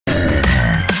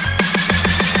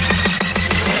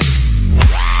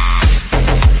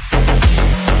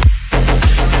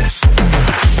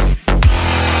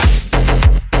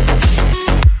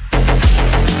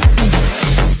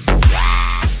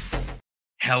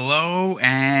Hello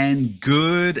and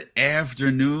good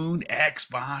afternoon,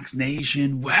 Xbox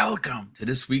Nation. Welcome to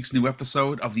this week's new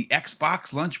episode of the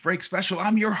Xbox Lunch Break Special.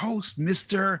 I'm your host,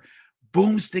 Mr.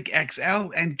 Boomstick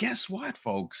XL. And guess what,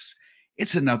 folks?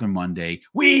 It's another Monday.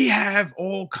 We have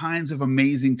all kinds of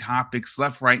amazing topics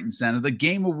left, right, and center. The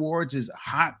Game Awards is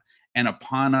hot and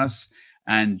upon us.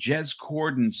 And Jez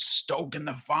Corden stoking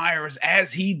the fires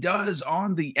as he does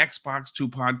on the Xbox 2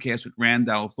 podcast with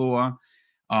Randall Thor.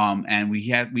 And we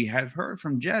had heard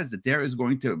from Jez that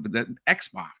that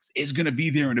Xbox is going to be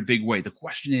there in a big way. The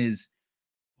question is,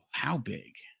 how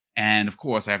big? And of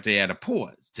course, I have to add a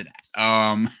pause to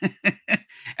that.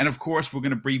 And of course, we're going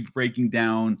to be breaking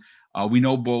down. We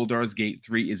know Baldur's Gate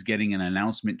 3 is getting an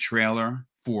announcement trailer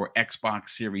for Xbox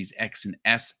Series X and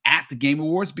S at the Game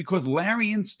Awards because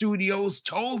Larian Studios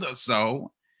told us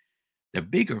so. The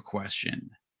bigger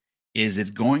question: is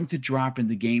it going to drop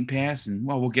into Game Pass? And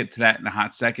well, we'll get to that in a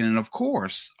hot second. And of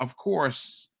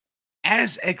course,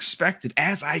 as expected,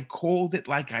 as I called it,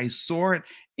 like I saw it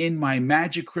in my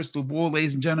magic crystal ball,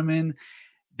 ladies and gentlemen,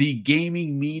 the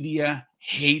gaming media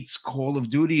hates Call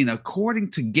of Duty. And according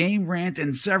to Game Rant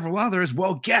and several others,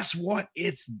 well, guess what?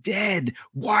 It's dead.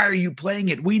 Why are you playing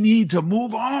it? We need to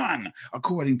move on,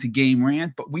 according to Game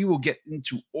Rant. But we will get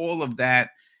into all of that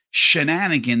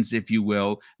shenanigans, if you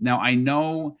will. Now, I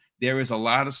know there is a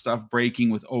lot of stuff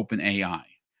breaking with OpenAI,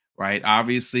 right?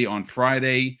 Obviously, on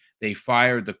Friday, they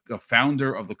fired the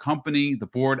founder of the company. The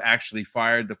board actually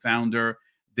fired the founder.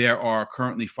 There are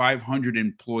currently 500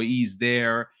 employees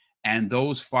there, and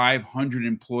those 500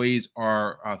 employees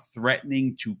are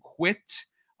threatening to quit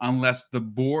unless the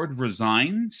board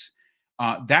resigns.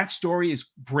 That story is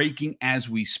breaking as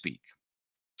we speak.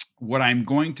 What I'm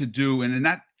going to do, and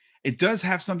that it does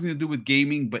have something to do with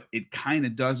gaming, but it kind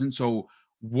of doesn't. So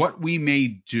what we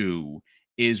may do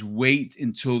is wait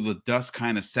until the dust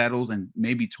kind of settles and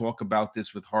maybe talk about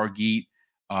this with Hargeet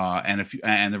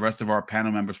and the rest of our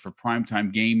panel members for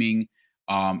Primetime Gaming.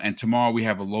 And tomorrow we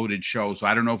have a loaded show. So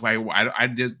I don't know if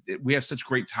we have such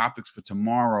great topics for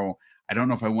tomorrow. I don't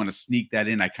know if I want to sneak that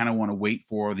in. I kind of want to wait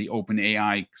for the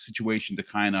OpenAI situation to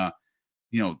kind of,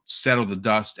 settle the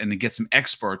dust and to get some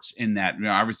experts in that.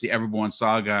 Obviously Everborn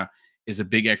Saga is a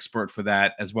big expert for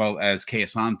that, as well as Kay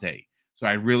Asante. So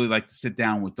I'd really like to sit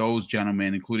down with those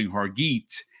gentlemen, including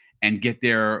Hargeet, and get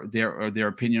their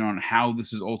opinion on how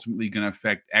this is ultimately going to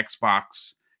affect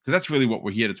Xbox, because that's really what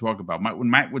we're here to talk about. When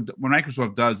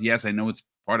Microsoft does, yes, I know it's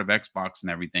part of Xbox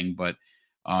and everything, but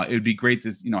it would be great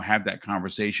to have that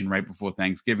conversation right before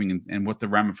Thanksgiving and what the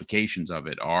ramifications of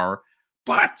it are.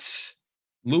 But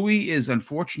Louis is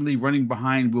unfortunately running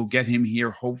behind. We'll get him here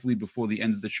hopefully before the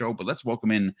end of the show. But let's welcome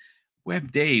in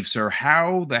Web Dave, sir.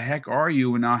 How the heck are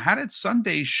you? And how did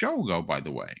Sunday's show go, by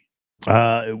the way?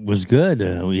 It was good.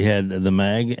 We had the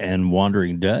Mag and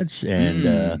Wandering Dutch,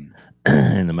 and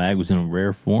and the Mag was in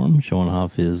rare form, showing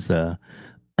off his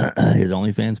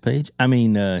OnlyFans page. I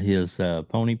mean, his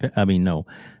pony. No,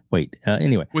 wait.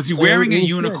 Anyway, was he wearing a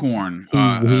unicorn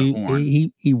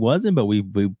horn? He wasn't, but we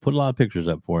put a lot of pictures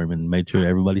up for him and made sure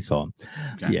everybody saw him.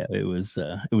 Okay. Yeah, it was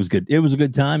good. It was a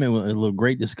good time. It was a little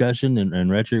great discussion,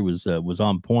 and Retro was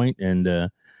on point, and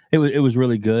it was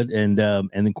really good. And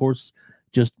of course,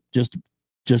 just to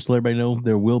let everybody know,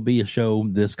 there will be a show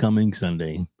this coming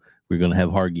Sunday. We're going to have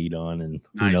Hargeet on, and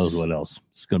who knows what else.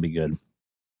 It's going to be good.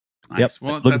 Nice. Yep.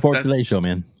 Well, looking forward to today's show,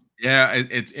 man. Yeah,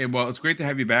 it's great to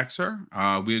have you back, sir.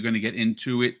 We're going to get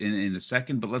into it in a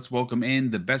second, but let's welcome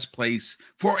in the best place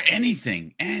for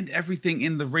anything and everything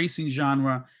in the racing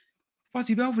genre,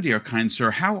 Fuzzy Belvedere, kind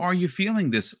sir. How are you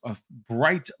feeling this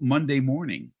bright Monday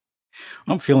morning?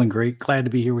 I'm feeling great. Glad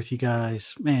to be here with you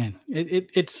guys, man.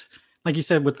 It's like you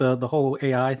said with the whole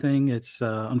AI thing. It's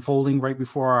unfolding right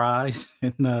before our eyes,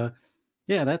 and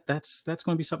that's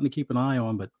going to be something to keep an eye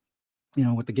on. But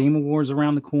with the Game Awards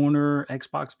around the corner,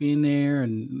 Xbox being there,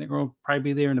 and they're going to probably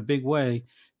be there in a big way, it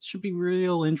should be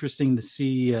real interesting to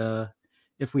see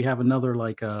if we have another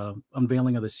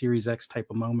unveiling of the Series X type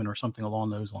of moment or something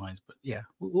along those lines. But yeah,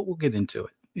 we'll get into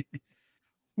it.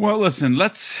 Well, listen,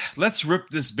 let's rip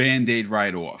this Band-Aid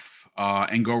right off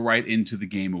and go right into the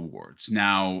Game Awards.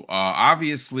 Now,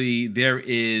 obviously, there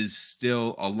is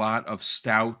still a lot of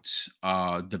stout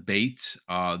debate.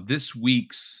 This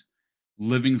week's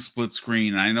Living Split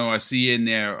Screen, I know I see in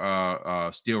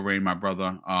there Steel Rain, my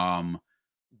brother,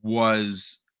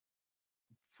 was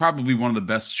probably one of the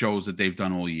best shows that they've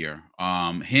done all year.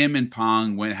 Him and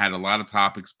Pong had a lot of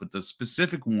topics, but the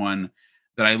specific one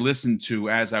that I listened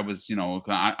to as I was,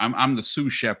 I'm the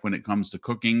sous chef when it comes to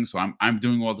cooking. So I'm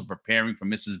doing all the preparing for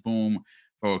Mrs. Boom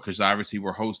because obviously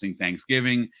we're hosting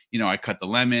Thanksgiving. You know, I cut the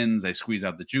lemons, I squeeze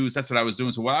out the juice. That's what I was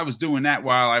doing. So while I was doing that,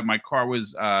 while my car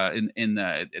was at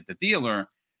the dealer,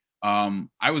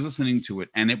 I was listening to it,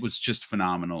 and it was just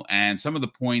phenomenal. And some of the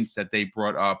points that they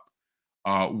brought up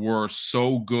were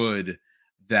so good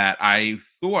that I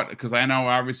thought, because I know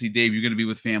obviously, Dave, you're going to be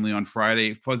with family on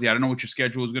Friday. Fuzzy, I don't know what your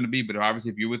schedule is going to be, but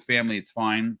obviously if you're with family, it's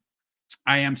fine.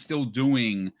 I am still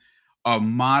doing a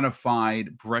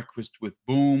modified breakfast with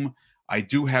Boom. I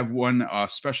do have one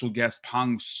special guest,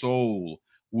 Pong Soul,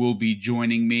 will be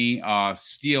joining me.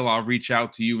 Steele, I'll reach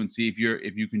out to you and see if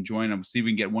you can join them. See if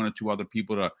we can get one or two other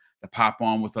people to pop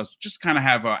on with us. Just kind of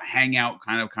have a hangout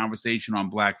kind of conversation on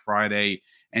Black Friday,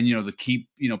 and to keep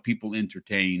people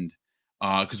entertained,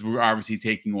 because we're obviously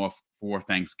taking off for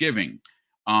Thanksgiving.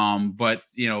 But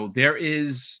there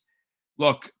is.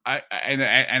 Look, I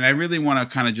really want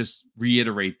to kind of just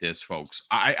reiterate this, folks.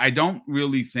 I don't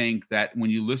really think that when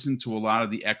you listen to a lot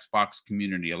of the Xbox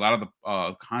community, a lot of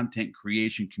the content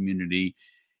creation community,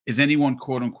 is anyone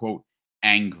quote unquote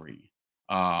angry.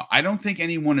 I don't think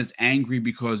anyone is angry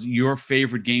because your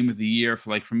favorite game of the year,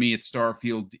 for me, it's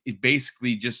Starfield. It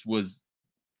basically just was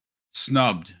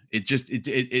snubbed.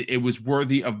 It was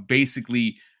worthy of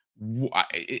basically.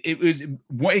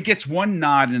 It gets one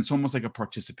nod, and it's almost like a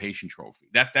participation trophy.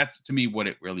 That's to me what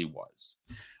it really was.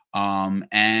 I'm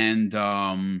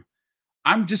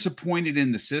disappointed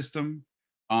in the system.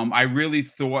 I really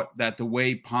thought that the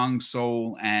way Pong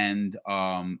Soul and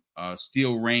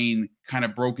Steel Rain kind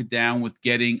of broke it down with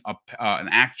getting an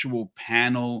actual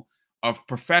panel of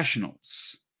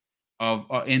professionals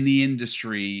in the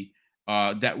industry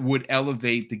that would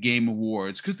elevate the Game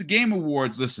Awards. Because the Game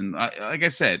Awards, listen, like I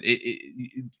said,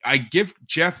 I give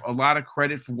Jeff a lot of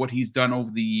credit for what he's done over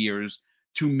the years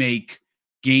to make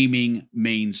gaming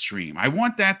mainstream. I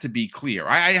want that to be clear.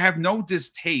 I have no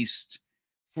distaste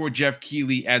for Jeff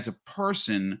Keighley as a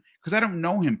person, because I don't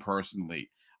know him personally.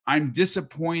 I'm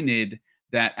disappointed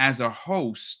that as a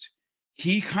host,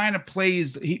 he kind of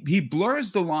he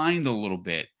blurs the line a little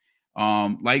bit.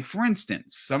 Like, for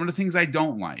instance, some of the things I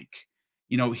don't like.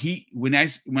 When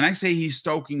I say he's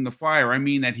stoking the fire, I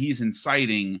mean that he's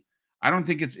inciting. I don't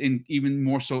think it's even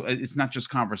more so. It's not just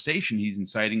conversation he's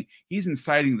inciting. He's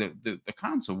inciting the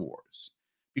console wars,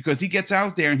 because he gets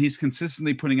out there and he's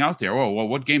consistently putting out there, oh, well,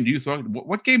 what game do you thought?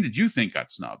 What game did you think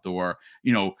got snubbed? Or,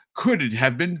 could it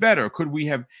have been better? Could we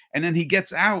have? And then he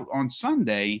gets out on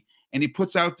Sunday and he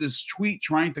puts out this tweet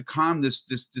trying to calm this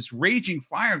raging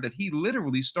fire that he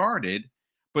literally started.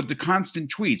 But the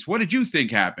constant tweets, what did you think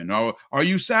happened? Are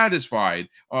you satisfied?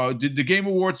 Did the Game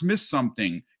Awards miss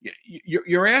something?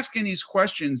 You're asking these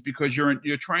questions because you're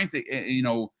trying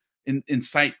to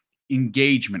incite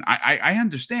engagement. I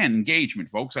understand engagement,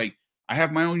 folks. I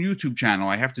have my own YouTube channel.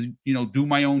 I have to do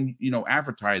my own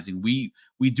advertising. We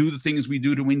do the things we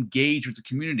do to engage with the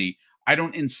community. I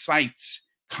don't incite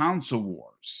console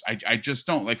wars. I just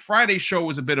don't. Like, Friday's show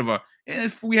was a bit of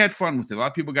we had fun with it. A lot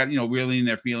of people got really in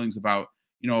their feelings about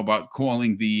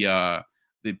calling the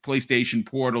PlayStation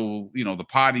Portal, the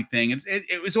potty thing.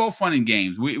 It was all fun and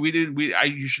games.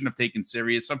 You shouldn't have taken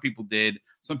serious. Some people did.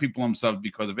 Some people unsubbed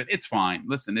because of it. It's fine.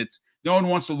 Listen, no one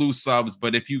wants to lose subs,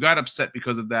 but if you got upset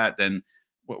because of that, then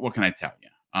what can I tell you?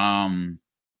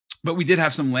 But we did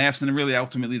have some laughs, and really,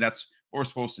 ultimately, that's what we're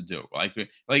supposed to do. Like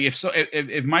if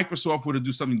Microsoft were to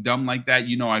do something dumb like that,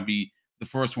 I'd be the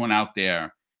first one out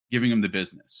there giving them the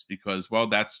business, because, well,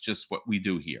 that's just what we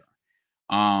do here.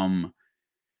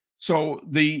 So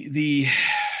the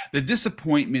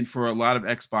disappointment for a lot of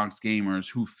Xbox gamers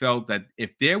who felt that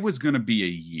if there was going to be a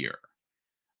year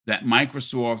that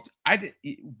Microsoft,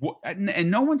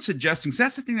 and no one's suggesting, so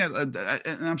that's the thing that,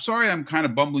 and I'm sorry I'm kind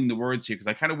of bumbling the words here, because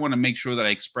I kind of want to make sure that I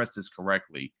express this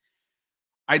correctly.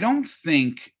 I don't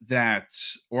think that,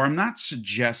 or I'm not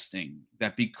suggesting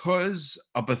that because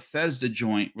a Bethesda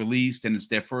joint released and it's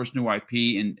their first new IP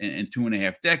in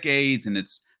 2.5 decades, and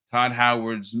it's Todd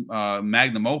Howard's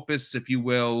magnum opus, if you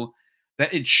will,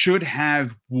 that it should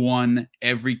have won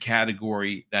every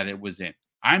category that it was in.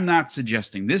 I'm not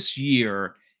suggesting. This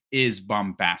year is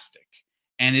bombastic,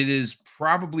 and it is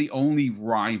probably only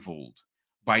rivaled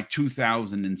by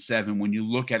 2007 when you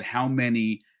look at how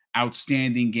many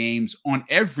outstanding games on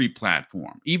every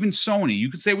platform. Even Sony,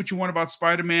 you could say what you want about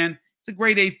Spider-Man. It's a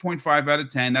great 8.5 out of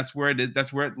 10. That's where it is.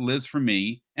 That's where it lives for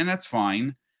me, and that's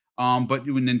fine. But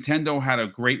when Nintendo had a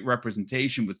great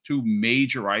representation with two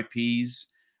major IPs,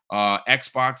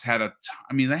 Xbox had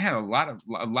they had a lot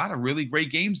of really great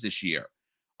games this year.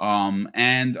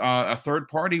 And a third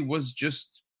party was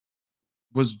just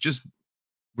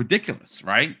ridiculous,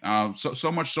 right?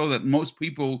 So much so that most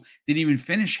people didn't even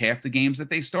finish half the games that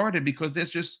they started, because there's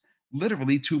just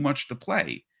literally too much to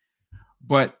play.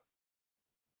 But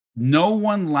no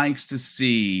one likes to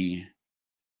see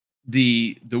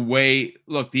the way,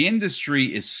 look, the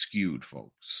industry is skewed,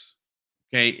 folks.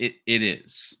 Okay, it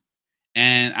is.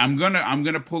 And I'm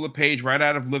gonna pull a page right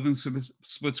out of Living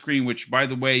Split Screen, which, by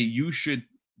the way, you should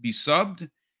be subbed and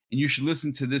you should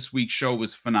listen to this week's show.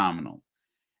 Was phenomenal.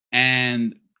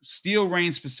 And Steel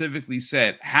Rain specifically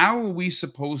said, how are we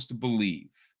supposed to believe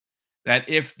that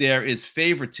if there is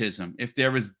favoritism, if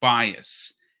there is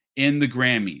bias in the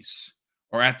Grammys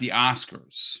or at the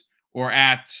Oscars or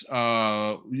at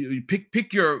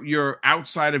pick your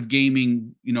outside of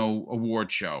gaming,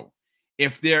 award show,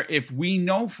 if we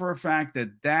know for a fact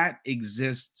that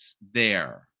exists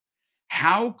there,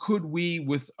 how could we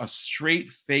with a straight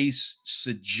face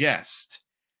suggest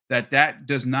that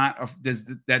is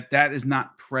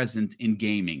not present in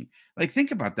gaming? Like,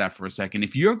 think about that for a second.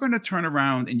 If you're going to turn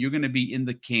around and you're going to be in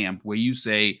the camp where you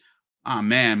say, oh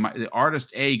man, the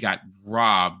artist A got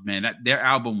robbed, man, their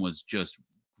album was just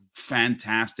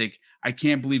fantastic, I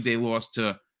can't believe they lost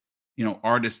to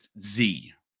artist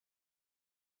Z.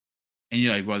 And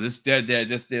you're like, well, there's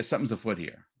something's afoot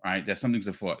here, right? There's something's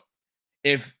afoot.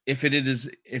 If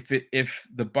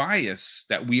the bias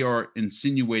that we are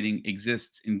insinuating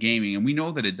exists in gaming, and we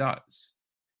know that it does,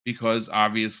 because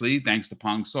obviously, thanks to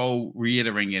Pong Soul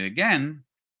reiterating it again,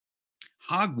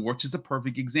 Hogwarts is the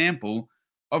perfect example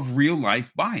of real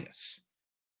life bias,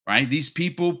 right? These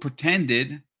people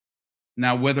pretended.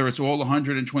 Now, whether it's all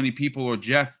 120 people or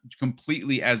Jeff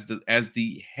completely as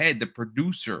the head, the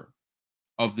producer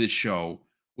of this show,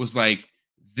 was like,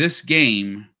 this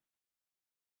game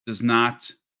does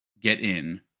not get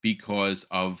in because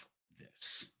of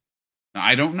this. Now,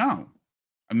 I don't know.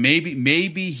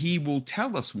 Maybe he will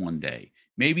tell us one day.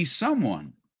 Maybe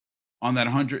someone on that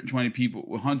 120 people,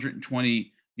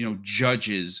 120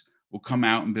 judges will come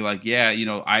out and be like, yeah,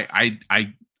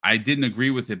 I didn't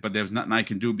agree with it, but there's nothing I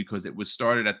can do because it was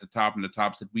started at the top, and the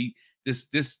top said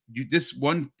this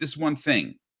one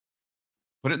thing.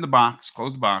 Put it in the box,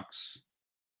 close the box,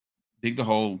 dig the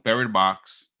hole, bury the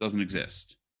box, doesn't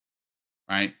exist.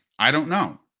 Right? I don't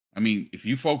know. I mean, if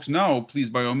you folks know, please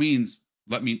by all means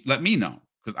let me know,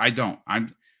 because I don't.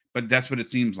 But that's what it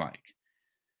seems like.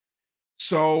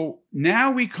 So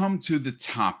now we come to the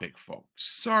topic, folks.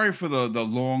 Sorry for the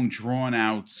long, drawn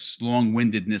out,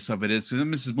 long-windedness of it.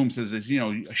 Mrs. Boom says,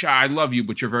 I love you,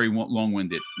 but you're very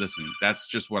long-winded. Listen, that's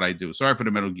just what I do. Sorry for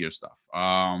the Metal Gear stuff.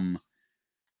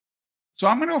 So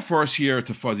I'm going to go first here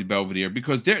to Fuzzy Belvedere,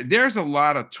 because there's a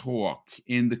lot of talk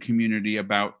in the community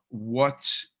about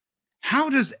how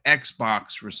does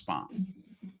Xbox respond?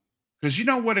 Because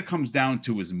what it comes down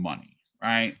to is money,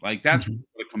 right? Like, that's what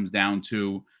it comes down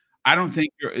to. I don't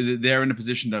think they're in a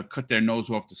position to cut their nose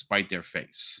off to spite their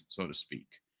face, so to speak.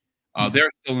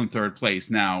 They're still in third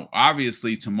place. Now,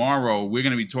 obviously, tomorrow we're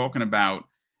going to be talking about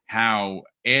how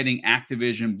adding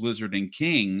Activision, Blizzard, and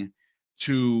King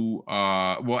to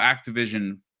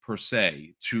Activision per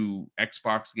se, to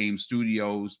Xbox Game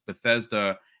Studios,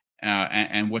 Bethesda,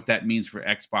 and what that means for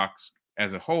Xbox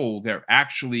as a whole. They're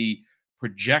actually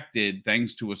projected,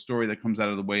 thanks to a story that comes out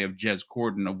of the way of Jez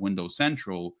Corden of Windows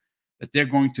Central, that they're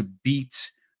going to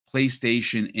beat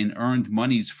PlayStation in earned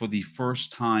monies for the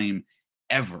first time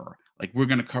ever. Like, we're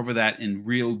going to cover that in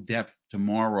real depth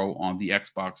tomorrow on the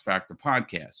Xbox Factor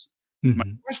podcast. My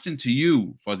question to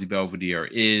you, Fuzzy Belvedere,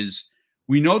 is,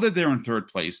 we know that they're in third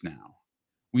place now.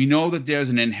 We know that there's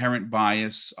an inherent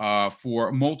bias for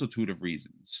a multitude of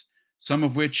reasons, some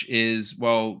of which is,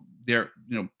 well,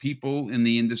 people in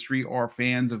the industry are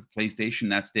fans of PlayStation.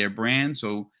 That's their brand,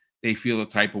 so they feel a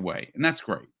type of way, and that's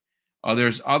great.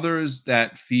 There's others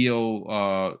that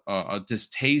feel a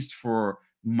distaste for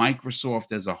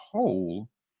Microsoft as a whole,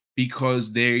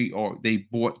 because they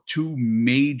bought two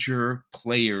major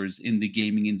players in the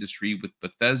gaming industry with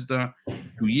Bethesda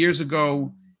 2 years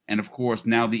ago, and of course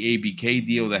now the ABK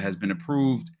deal that has been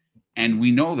approved. And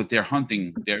we know that they're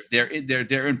hunting. They're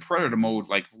in predator mode,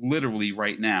 like literally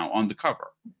right now on the cover.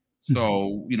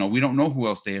 So we don't know who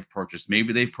else they have purchased.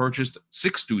 Maybe they've purchased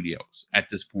 6 studios at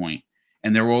this point,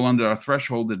 and they're all under a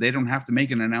threshold that they don't have to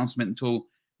make an announcement until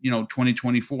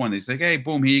 2024. And they say, hey,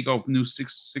 boom, here you go. New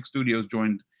six studios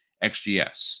joined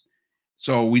XGS.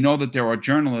 So we know that there are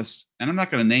journalists, and I'm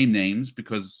not going to name names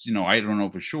because I don't know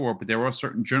for sure, but there are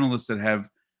certain journalists that have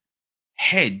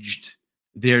hedged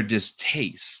their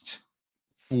distaste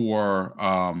for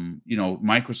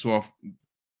Microsoft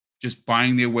just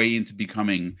buying their way into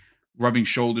rubbing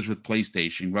shoulders with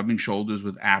PlayStation, rubbing shoulders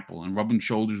with Apple, and rubbing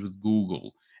shoulders with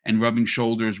Google, and rubbing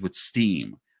shoulders with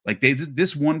Steam. Like,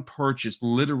 this one purchase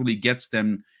literally gets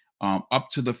them up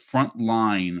to the front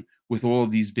line with all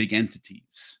of these big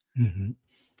entities. Mm-hmm.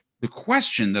 The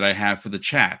question that I have for the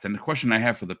chat and the question I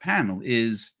have for the panel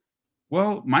is,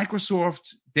 well,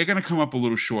 Microsoft, they're going to come up a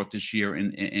little short this year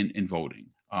in voting.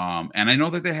 And I know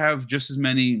that they have just as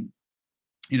many,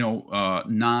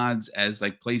 nods as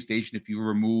like PlayStation if you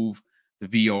remove the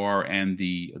VR and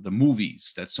the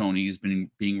movies that Sony has been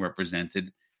being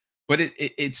represented. But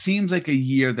it seems like a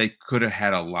year they could have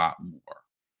had a lot more.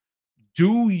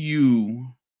 Do you,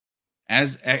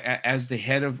 as the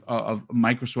head of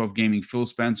Microsoft Gaming, Phil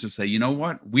Spencer, say, you know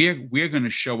what, we're going to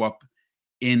show up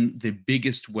in the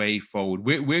biggest way forward.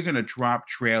 We're going to drop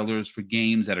trailers for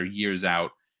games that are years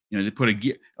out. They put a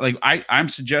gear, like I'm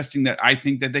suggesting that I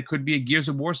think that there could be a Gears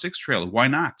of War 6 trailer. Why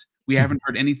not? We haven't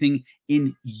heard anything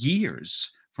in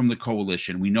years from the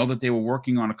coalition. We know that they were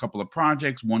working on a couple of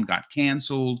projects. One got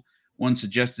canceled. One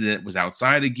suggested that it was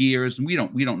outside of Gears, and we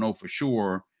don't know for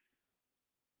sure.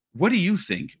 What do you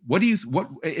think? What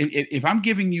if I'm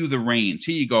giving you the reins?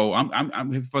 Here you go. I'm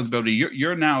Fuzzability.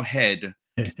 You're now head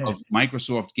of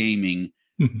Microsoft Gaming.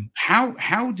 Mm-hmm.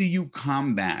 How do you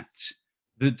combat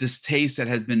the distaste that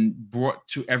has been brought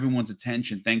to everyone's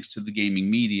attention thanks to the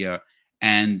gaming media?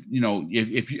 And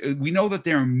if we know that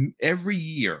there are every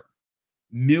year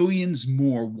millions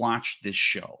more watch this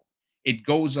show. It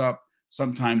goes up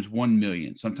sometimes 1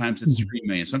 million, sometimes it's 3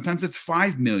 million, sometimes it's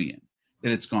 5 million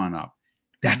that it's gone up.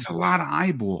 That's a lot of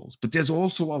eyeballs, but there's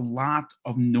also a lot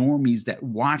of normies that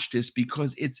watch this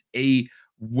because it's a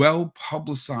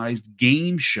well-publicized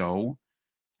game show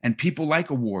and people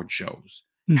like award shows.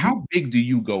 Mm-hmm. How big do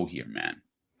you go here, man?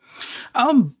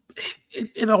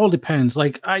 It all depends.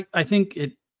 Like, I think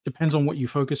it depends on what you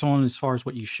focus on as far as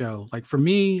what you show. Like for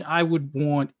me, I would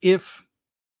want, if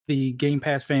the Game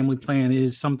Pass family plan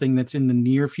is something that's in the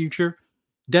near future,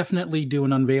 definitely do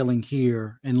an unveiling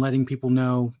here and letting people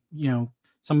know,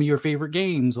 some of your favorite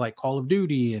games like Call of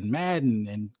Duty and Madden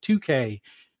and 2K,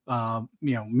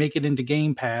 make it into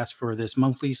Game Pass for this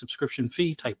monthly subscription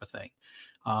fee type of thing.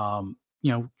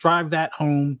 Drive that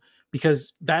home,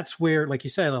 because that's where, like you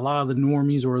said, a lot of the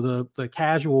normies or the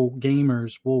casual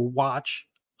gamers will watch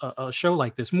a show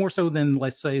like this more so than,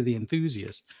 let's say, the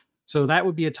enthusiasts. So that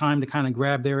would be a time to kind of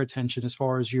grab their attention as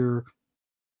far as your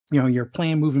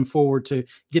plan moving forward to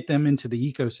get them into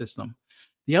the ecosystem.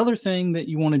 The other thing that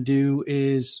you want to do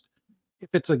is, if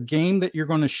it's a game that you're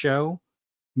going to show,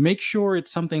 make sure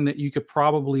it's something that you could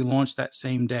probably launch that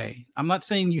same day. I'm not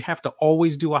saying you have to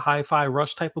always do a hi-fi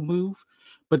rush type of move,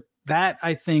 but that,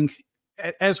 I think,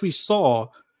 as we saw,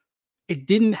 it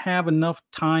didn't have enough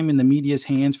time in the media's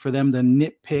hands for them to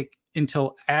nitpick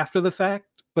until after the fact.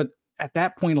 But at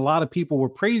that point, a lot of people were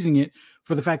praising it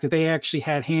for the fact that they actually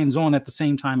had hands-on at the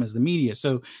same time as the media.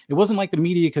 So it wasn't like the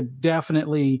media could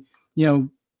definitely,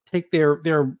 take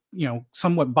their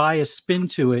somewhat biased spin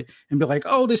to it and be like,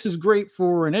 oh, this is great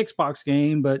for an Xbox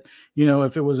game, but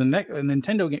if it was a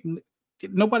Nintendo game,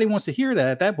 nobody wants to hear that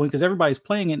at that point, because everybody's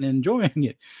playing it and enjoying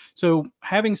it. So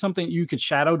having something you could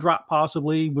shadow drop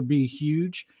possibly would be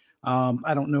huge.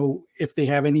 I don't know if they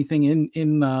have anything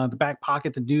in the back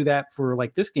pocket to do that for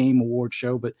like this game award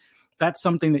show, but that's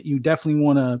something that you definitely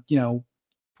want to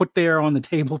put there on the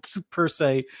table per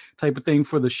se, type of thing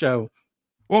for the show.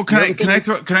 Well, can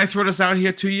I throw this out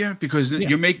here to you, because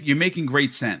you're making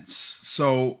great sense.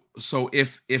 So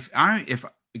if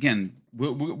again,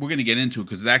 we're going to get into it,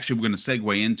 because actually we're going to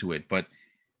segue into it, but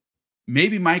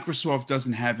maybe Microsoft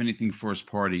doesn't have anything first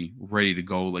party ready to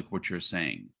go like what you're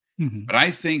saying. Mm-hmm. But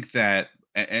I think that,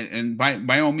 and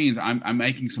by all means, I'm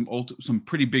making some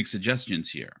pretty big suggestions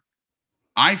here.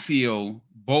 I feel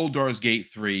Baldur's Gate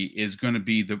 3 is going to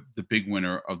be the big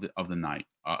winner of the night.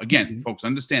 Again, folks,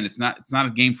 understand it's not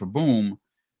a game for boom,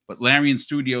 but Larian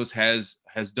Studios has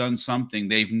done something.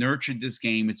 They've nurtured this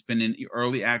game. It's been in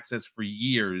early access for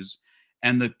years,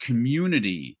 and the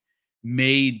community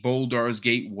made Baldur's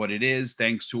Gate what it is,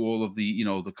 thanks to all of the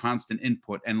the constant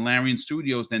input. And Larian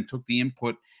Studios then took the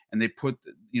input and they put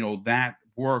that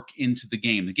work into the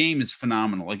game. The game is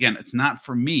phenomenal. Again, it's not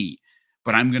for me,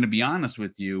 but I'm going to be honest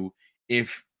with you.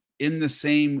 If in the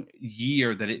same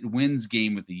year that it wins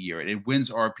Game of the Year, it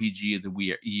wins RPG of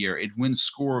the year, it wins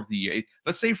Score of the Year.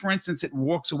 Let's say, for instance, it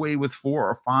walks away with 4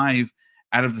 or 5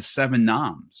 out of the 7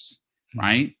 noms,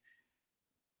 right?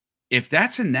 If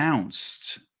that's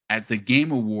announced at the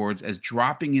Game Awards as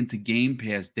dropping into Game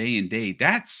Pass day and day,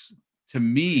 that's, to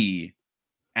me,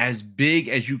 as big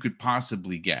as you could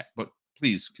possibly get. But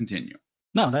please continue.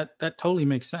 No, that totally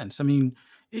makes sense. I mean,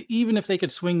 even if they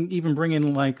could bring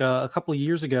in like a couple of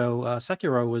years ago,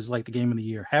 Sekiro was like the Game of the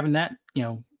Year. Having that,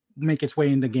 make its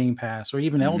way into Game Pass, or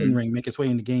even Elden Ring make its way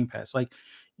into Game Pass. Like,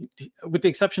 with the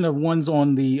exception of ones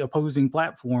on the opposing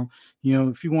platform,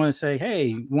 if you want to say, hey,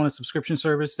 you want a subscription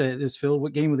service that is filled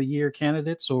with Game of the Year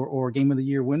candidates or Game of the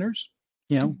Year winners,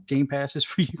 Game Pass is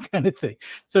for you, kind of thing.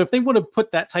 So if they would have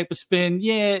put that type of spin,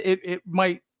 it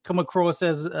might come across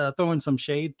as throwing some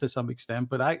shade to some extent,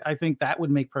 but I think that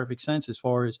would make perfect sense as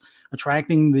far as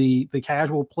attracting the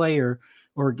casual player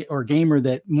or gamer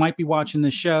that might be watching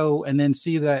the show and then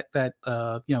see that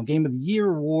Game of the Year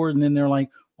award, and then they're like,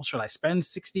 well, should I spend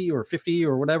 60 or 50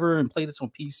 or whatever and play this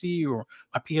on PC or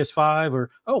my PS5?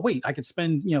 Or, oh wait, I could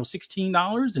spend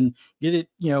 $16 and get it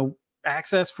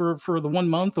access for the 1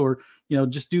 month, or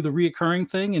just do the reoccurring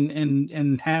thing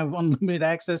and have unlimited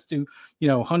access to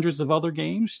hundreds of other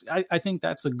games. I think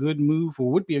that's a good move,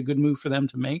 or would be a good move for them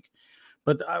to make.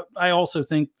 But I also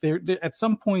think there at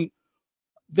some point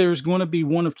there's going to be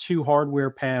one of two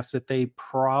hardware paths that they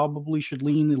probably should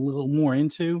lean a little more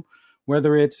into,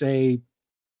 whether it's a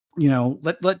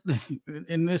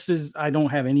and this is, I don't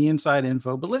have any inside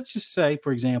info, but let's just say,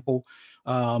 for example,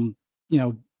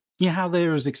 how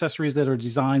there's accessories that are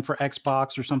designed for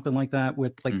Xbox or something like that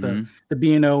with like the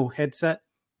B&O headset.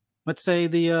 Let's say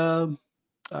the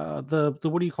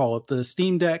what do you call it? The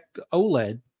Steam Deck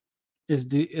OLED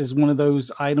is one of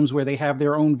those items where they have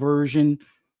their own version,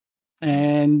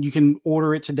 and you can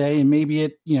order it today. And maybe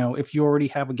if you already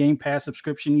have a Game Pass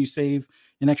subscription, you save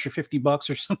an extra $50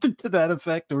 or something to that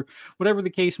effect, or whatever the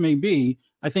case may be.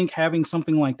 I think having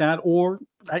something like that, or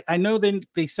I know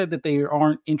they said that they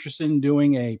aren't interested in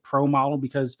doing a pro model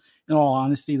because, in all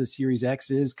honesty, the Series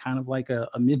X is kind of like a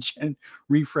mid-gen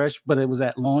refresh, but it was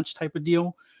at launch type of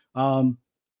deal.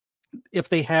 If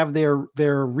they have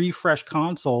their refresh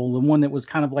console, the one that was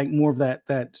kind of like more of that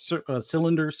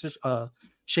cylinder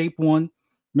shape one,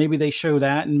 maybe they show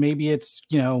that, and maybe it's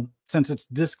since it's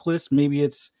discless, maybe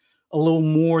it's a little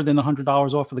more than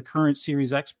 $100 off of the current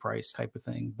Series X price type of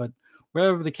thing. But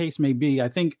whatever the case may be, I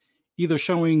think either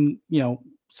showing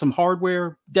some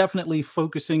hardware, definitely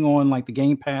focusing on like the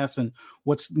Game Pass and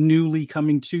what's newly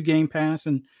coming to Game Pass,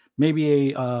 and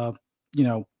maybe a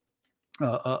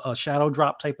shadow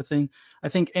drop type of thing. I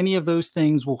think any of those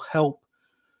things will help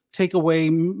take away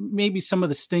maybe some of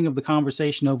the sting of the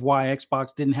conversation of why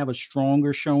Xbox didn't have a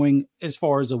stronger showing as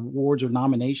far as awards or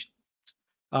nominations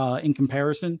in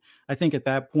comparison. I think at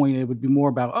that point it would be more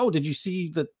about, oh, did you see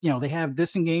that they have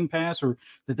this in Game Pass, or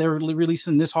that they're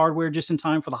releasing this hardware just in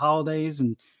time for the holidays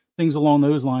and things along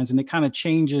those lines. And it kind of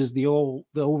changes the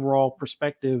overall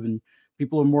perspective, and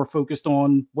people are more focused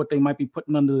on what they might be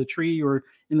putting under the tree or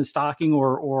in the stocking,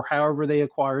 or however they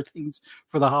acquire things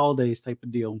for the holidays type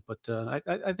of deal. But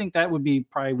I think that would be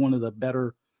probably one of the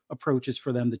better approaches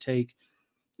for them to take,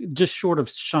 just short of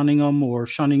shunning them or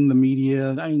shunning the media.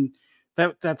 I mean,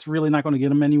 that's really not going to get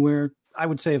them anywhere. I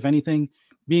would say, if anything,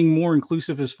 being more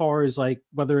inclusive as far as like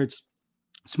whether it's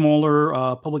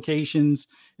smaller publications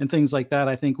and things like that,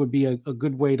 I think would be a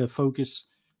good way to focus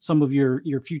some of your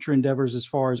future endeavors as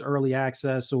far as early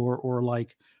access or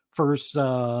like first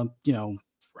hands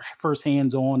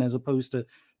on, as opposed to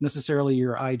necessarily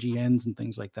your IGNs and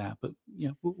things like that. But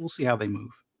we'll see how they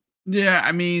move. Yeah,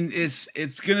 I mean, it's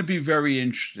going to be very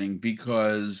interesting,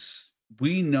 because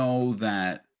we know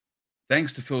that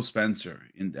thanks to Phil Spencer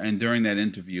and during that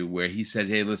interview where he said,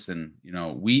 hey, listen,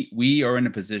 we are in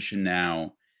a position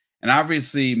now. And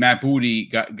obviously Matt Booty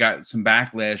got some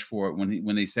backlash for it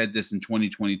when they said this in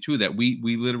 2022, that we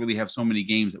literally have so many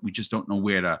games that we just don't know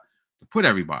where to put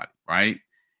everybody, right?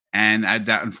 And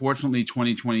that unfortunately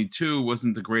 2022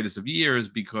 wasn't the greatest of years,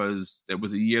 because it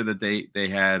was a year that they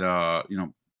had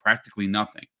practically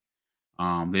nothing.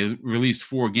 They released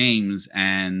 4 games,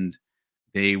 and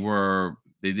they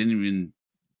didn't even,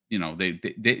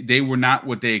 they were not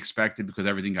what they expected, because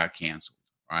everything got canceled.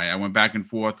 Right. I went back and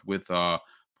forth with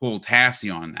Paul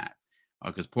Tassi on that,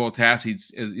 because Paul Tassi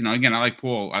is, again, I like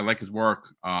Paul. I like his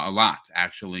work a lot,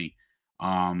 actually.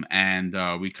 And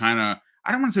we kind of,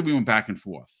 I don't want to say we went back and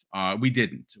forth. We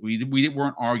didn't. We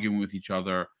weren't arguing with each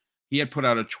other. He had put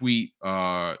out a tweet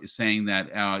saying that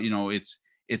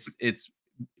it's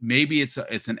maybe it's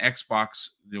an Xbox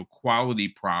quality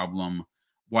problem,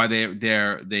 why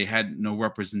they had no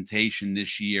representation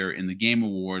this year in the Game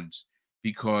Awards,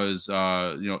 because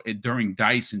during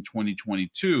DICE in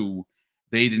 2022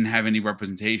 they didn't have any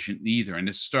representation either, and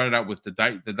it started out with the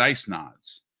DICE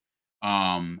nods.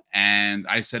 And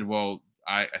I said, well,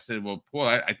 Paul,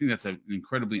 I think that's an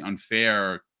incredibly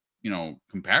unfair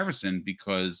comparison,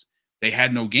 because they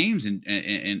had no games in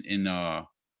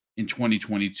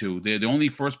 2022. The only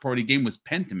first party game was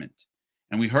Pentiment.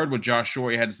 And we heard what Josh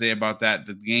Shorey had to say about that.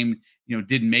 The game,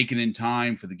 didn't make it in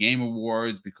time for the Game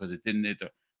Awards because it didn't.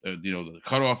 The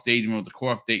cutoff date, the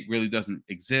cutoff date really doesn't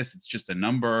exist. It's just a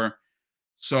number.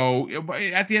 So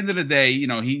at the end of the day,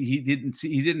 he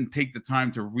didn't take the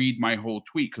time to read my whole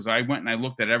tweet, because I went and I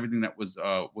looked at everything that was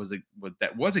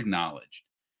acknowledged.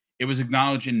 It was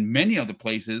acknowledged in many other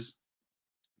places,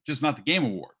 just not the Game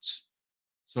Awards.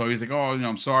 So he's like, "Oh,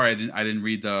 I'm sorry, I didn't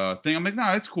read the thing." I'm like,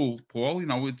 "No, it's cool, Paul.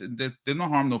 There's no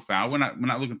harm, no foul. We're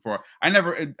not looking for." I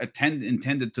never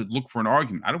intended to look for an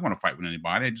argument. I don't want to fight with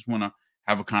anybody. I just want to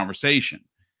have a conversation.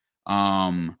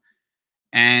 And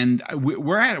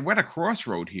we're at a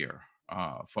crossroad here,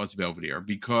 Fuzzy Belvedere,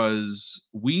 because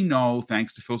we know,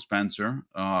 thanks to Phil Spencer,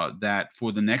 that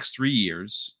for the next 3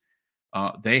 years,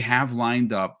 they have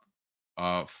lined up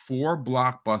 4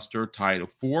 blockbuster title,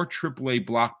 4 AAA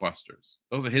blockbusters.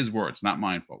 Those are his words, not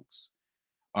mine, folks.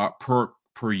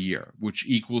 Per year, which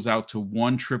equals out to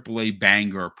 1 AAA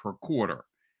banger per quarter.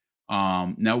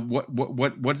 Now,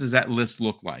 what does that list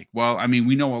look like? Well, I mean,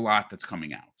 we know a lot that's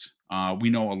coming out. We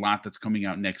know a lot that's coming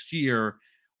out next year.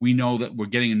 We know that we're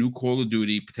getting a new Call of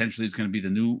Duty. Potentially, it's going to be the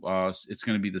new. It's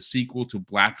going to be the sequel to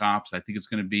Black Ops. I think it's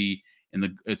going to be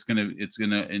It's going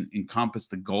to encompass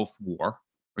the Gulf War.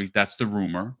 Right, that's the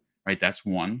rumor. Right, that's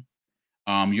one.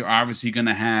 You're obviously going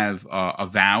to have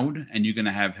Avowed, and you're going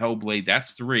to have Hellblade.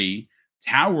 That's 3.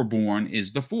 Towerborn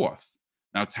is the 4th.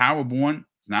 Now, Towerborn,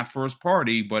 it's not first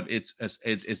party, but it's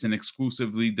an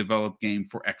exclusively developed game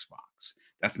for Xbox.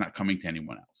 That's not coming to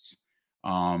anyone else.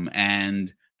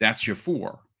 And that's your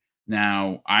 4.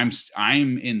 Now, I'm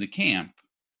in the camp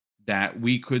that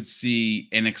we could see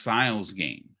an Exiles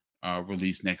game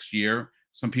released next year.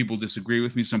 Some people disagree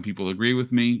with me. Some people agree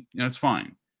with me. It's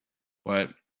fine. But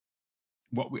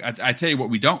I tell you what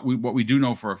we do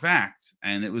know for a fact,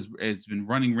 and it's been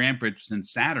running rampant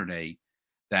since Saturday,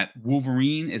 that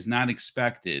Wolverine is not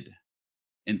expected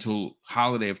until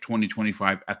holiday of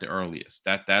 2025 at the earliest.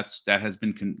 That has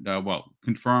been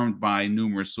confirmed by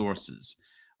numerous sources.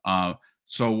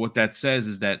 So what that says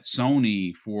is that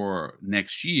Sony for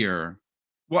next year.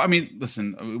 Well, I mean,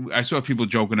 listen, I saw people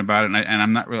joking about it, and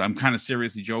I'm not really. I'm kind of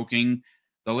seriously joking.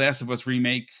 The Last of Us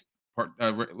remake,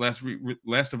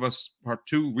 Last of Us Part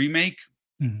 2 remake,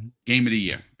 game of the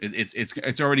year.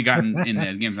 It's already gotten in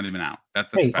there. The game's not even out.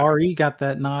 That's hey, RE got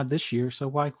that nod this year, so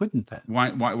why couldn't that?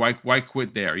 Why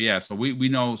quit there? Yeah, so we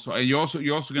know. So you're also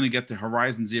going to get the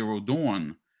Horizon Zero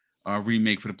Dawn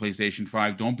remake for the PlayStation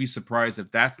 5. Don't be surprised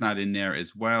if that's not in there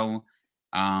as well.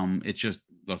 It's just,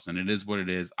 listen, it is what it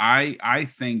is. I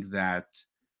think that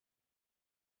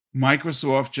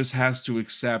Microsoft just has to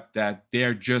accept that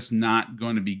they're just not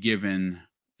going to be given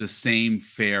the same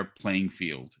fair playing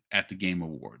field at the Game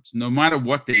Awards, no matter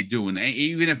what they do. And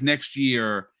even if next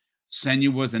year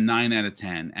Senua was a 9 out of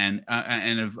 10, and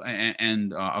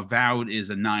Avowed is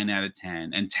a 9 out of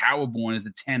 10, and Towerborn is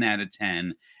a 10 out of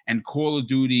 10, and Call of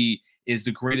Duty is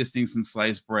the greatest thing since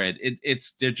sliced bread.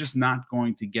 They're just not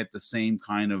going to get the same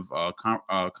kind of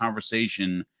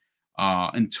conversation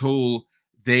until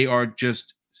they are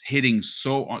just hitting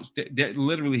they're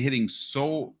literally hitting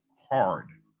so hard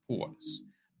pause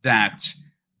that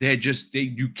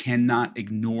you cannot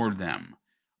ignore them.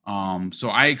 So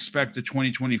I expect the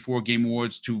 2024 Game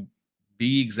Awards to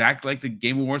be exactly like the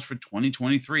Game Awards for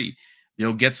 2023.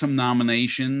 They'll get some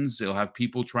nominations. They'll have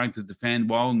people trying to defend,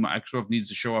 well, Microsoft needs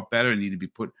to show up better, need to be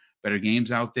put better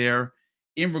games out there.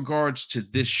 In regards to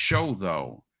this show,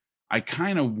 though, I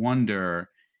kind of wonder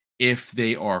if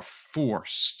they are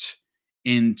forced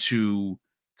into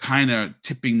kind of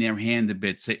tipping their hand a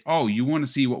bit, say, oh, you want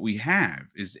to see what we have?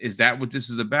 Is that what this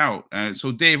is about?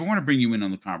 So, Dave, I want to bring you in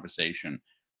on the conversation.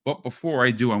 But before I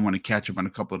do, I want to catch up on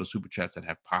a couple of the super chats that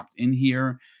have popped in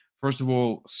here. First of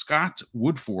all, Scott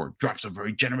Woodford drops a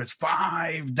very generous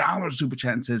 $5 super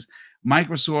chat and says,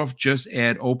 Microsoft just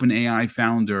add OpenAI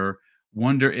founder.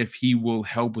 Wonder if he will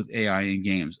help with AI in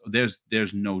games. There's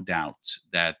no doubt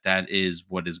that is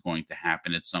what is going to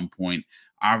happen at some point.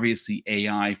 Obviously,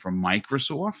 AI from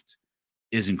Microsoft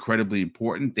is incredibly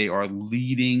important. They are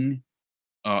leading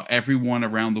everyone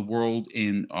around the world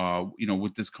in,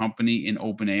 with this company in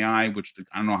OpenAI, which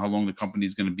I don't know how long the company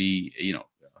is going to be, a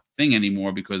thing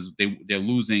anymore, because they're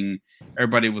losing.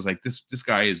 Everybody was like, this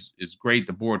guy is great.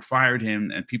 The board fired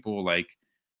him, and people were like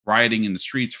rioting in the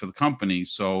streets for the company.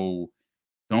 So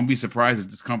don't be surprised if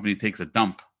this company takes a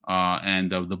dump.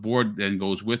 And the board then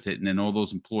goes with it, and then all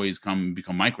those employees come and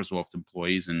become Microsoft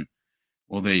employees, and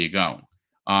well, there you go.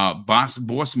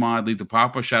 Boss Mod, Lead the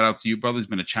Papa, shout out to you, brother. He's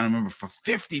been a channel member for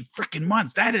 50 freaking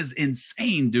months. That is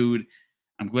insane, dude.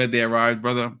 I'm glad they arrived,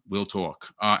 brother. We'll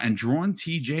talk. And Drawn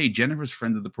TJ, Jennifer's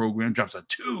friend of the program, drops a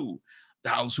 $2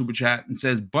 super chat and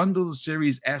says, bundle the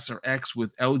Series S or X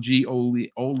with LG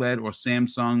OLED or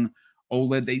Samsung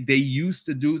OLED. They used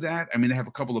to do that. I mean, they have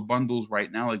a couple of bundles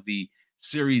right now. Like the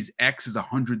Series X is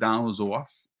 $100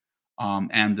 off.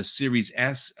 And the Series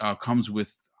S comes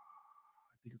with,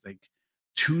 I think it's like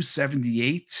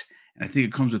 $278. And I think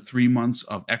it comes with 3 months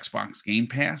of Xbox Game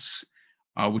Pass,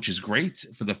 which is great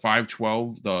for the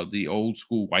 512, the old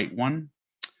school white one.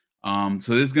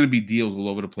 So there's going to be deals all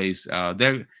over the place.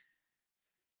 They're,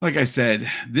 like I said,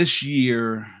 this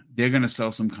year they're going to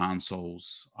sell some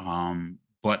consoles,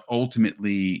 but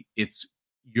ultimately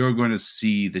you're going to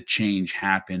see the change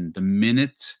happen the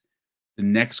minute the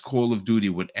next Call of Duty,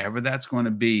 whatever that's going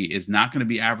to be, is not going to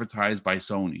be advertised by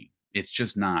Sony. It's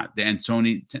just not. And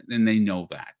Sony, and they know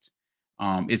that.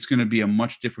 It's going to be a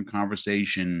much different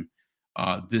conversation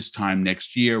this time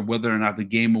next year, whether or not the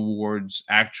Game Awards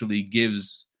actually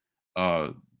gives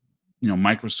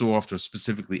Microsoft or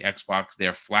specifically Xbox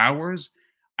their flowers.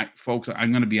 Folks,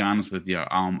 I'm going to be honest with you.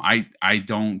 I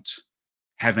don't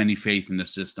have any faith in the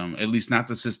system, at least not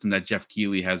the system that Jeff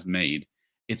Keighley has made.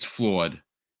 It's flawed.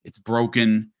 It's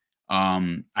broken.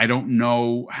 I don't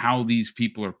know how these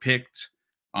people are picked.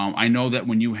 I know that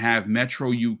when you have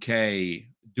Metro UK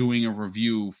doing a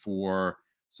review for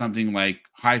something like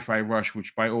Hi-Fi Rush,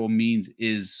 which by all means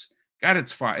it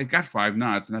got 5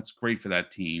 nods, and that's great for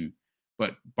that team.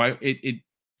 But it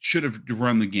should have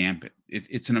run the gambit.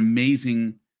 It's an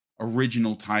amazing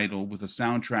original title with a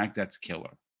soundtrack that's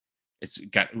killer. It's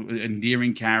got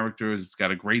endearing characters. It's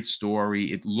got a great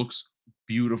story. It looks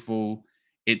beautiful.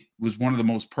 It was one of the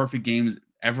most perfect games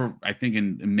ever, I think,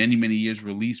 in many, many years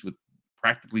released with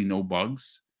practically no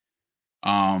bugs.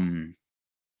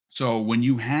 So when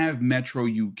you have Metro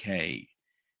UK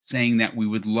saying that we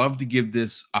would love to give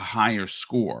this a higher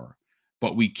score,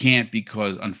 but we can't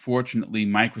because, unfortunately,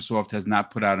 Microsoft has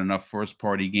not put out enough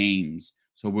first-party games,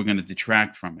 so we're going to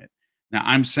detract from it. Now,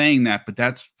 I'm saying that, but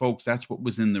that's what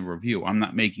was in the review. I'm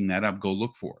not making that up. Go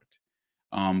look for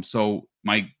it. So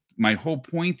my whole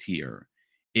point here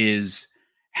is,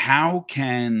 how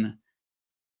can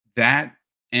that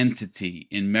entity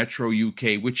in Metro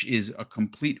UK, which is a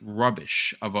complete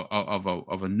rubbish of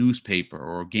a newspaper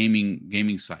or a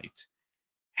gaming site,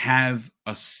 have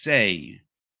a say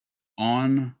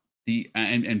on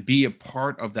and be a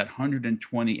part of that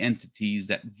 120 entities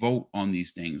that vote on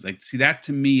these things? Like, see, that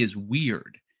to me is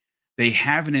weird. They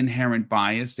have an inherent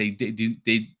bias.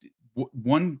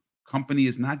 One company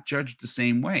is not judged the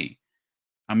same way.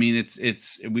 I mean,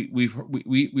 we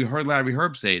heard Larry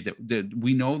Herb say that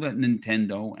we know that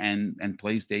Nintendo and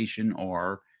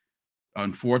PlayStation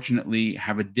unfortunately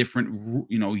have a different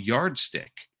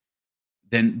yardstick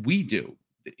than we do.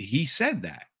 He said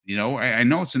that. I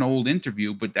know it's an old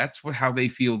interview, but that's how they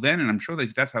feel then, and I'm sure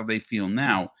that's how they feel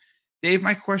now. Dave,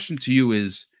 my question to you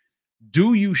is: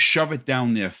 do you shove it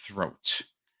down their throat?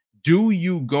 Do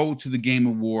you go to the Game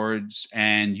Awards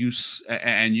and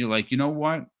you're like, you know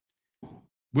what?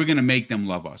 We're going to make them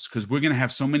love us because we're going to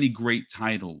have so many great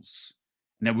titles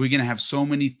and that we're going to have so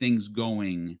many things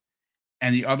going,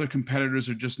 and the other competitors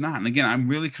are just not. And again, I'm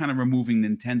really kind of removing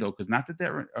Nintendo because not that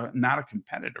they're not a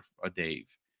competitor, Dave.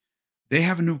 They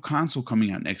have a new console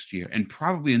coming out next year and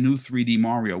probably a new 3D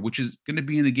Mario, which is going to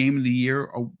be in the Game of the Year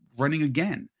running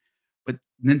again. But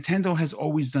Nintendo has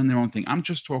always done their own thing. I'm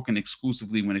just talking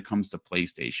exclusively when it comes to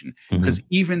PlayStation, because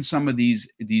even some of these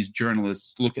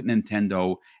journalists look at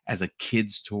Nintendo as a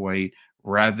kid's toy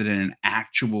rather than an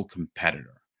actual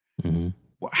competitor.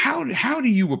 Well, how do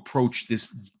you approach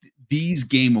these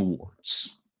Game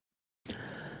Awards?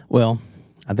 Well,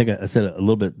 I think I said a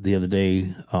little bit the other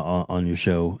day on your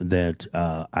show that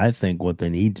I think what they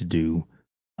need to do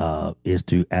is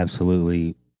to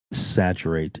absolutely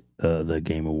saturate the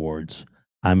Game Awards.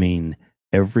 I mean,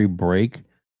 every break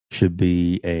should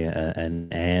be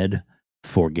an ad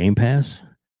for Game Pass,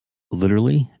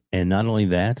 literally. And not only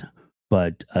that,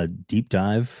 but deep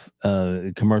dive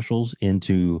commercials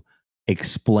into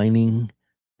explaining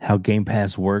how Game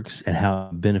Pass works and how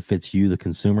it benefits you, the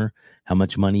consumer, how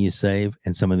much money you save,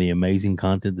 and some of the amazing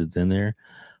content that's in there.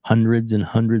 Hundreds and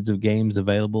hundreds of games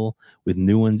available with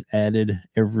new ones added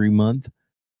every month,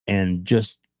 and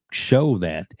just show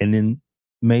that. And then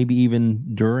maybe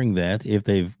even during that,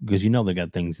 because they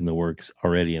got things in the works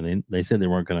already, and they said they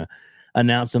weren't going to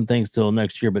announce some things till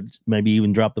next year, but maybe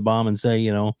even drop the bomb and say,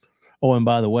 oh, and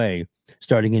by the way,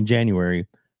 starting in January,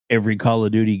 every Call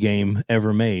of Duty game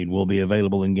ever made will be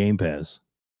available in Game Pass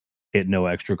at no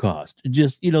extra cost.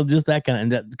 Just that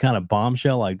kind of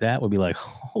bombshell like that would be like,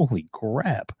 holy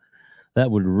crap. That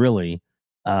would really,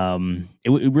 it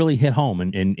would really hit home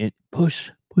and it push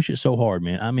it so hard,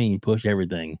 man. I mean, push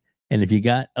everything And if you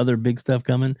got other big stuff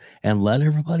coming, and let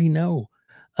everybody know,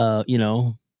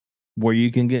 where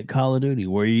you can get Call of Duty,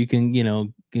 where you can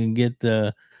get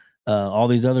all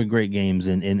these other great games,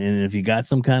 and if you got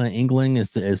some kind of inkling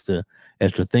as to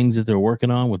things that they're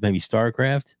working on with maybe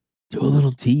StarCraft, do a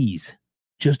little tease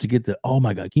just to get the, oh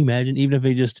my god, can you imagine? Even if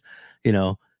they just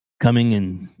coming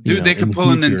in, dude, they could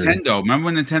pull a future. Nintendo. Remember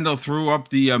when Nintendo threw up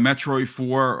the Metroid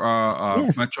 4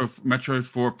 Yes. Metroid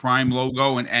 4 Prime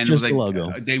logo, and it was Just like the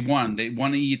logo. they won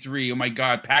E3. Oh my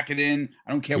god, pack it in.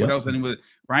 I don't care Yep. what else anyone,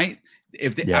 right?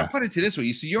 If they, I put it to this way,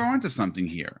 you see, you're onto something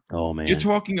here. Oh man, you're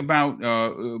talking about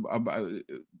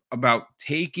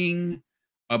taking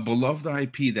a beloved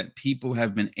IP that people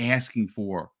have been asking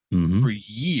for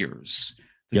years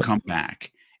to come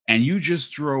back, and you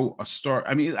just throw a start.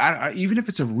 I mean, even if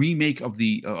it's a remake of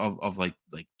the of like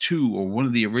 2 or one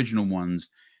of the original ones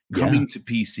coming to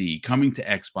PC, coming to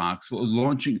Xbox,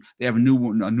 launching, they have a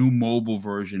new mobile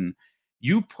version.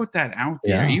 You put that out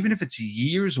there, even if it's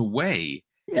years away.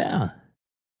 Yeah.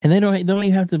 And they don't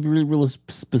even have to be real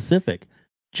specific.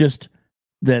 Just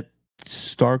that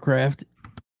StarCraft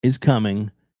is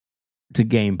coming to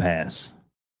Game Pass.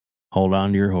 Hold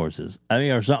on to your horses. I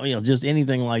mean, or something, just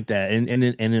anything like that.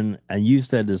 And you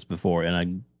said this before,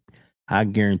 and I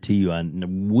guarantee you,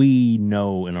 we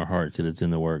know in our hearts that it's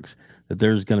in the works, that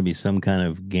there's going to be some kind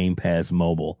of Game Pass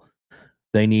mobile.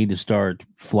 They need to start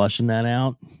flushing that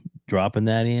out, dropping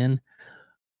that in.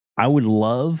 I would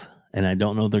love, and I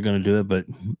don't know if they're going to do it, but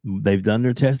they've done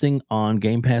their testing on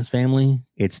Game Pass Family.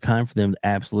 It's time for them to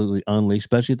absolutely unleash,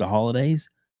 especially at the holidays.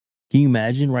 Can you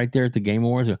imagine right there at the Game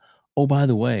Awards? Oh, by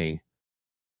the way,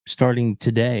 starting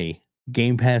today,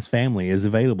 Game Pass Family is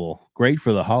available. Great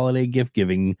for the holiday gift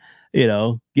giving.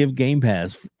 Give Game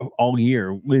Pass all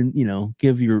year. When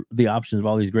give the options of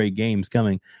all these great games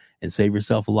coming, and save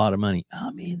yourself a lot of money.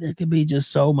 I mean, there could be just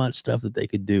so much stuff that they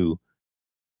could do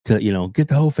to get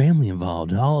the whole family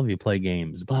involved. All of you play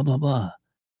games, blah blah blah.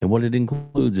 And what it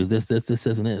includes is this,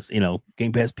 and this.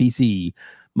 Game Pass PC,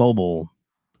 mobile,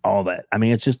 all that. I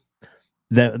mean, it's just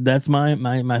that's my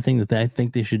thing that I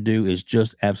think they should do is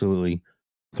just absolutely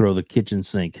throw the kitchen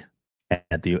sink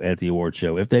at the award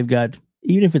show. If they've got,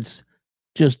 even if it's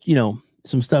just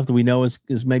some stuff that we know is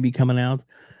maybe coming out,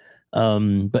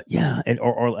 but yeah, and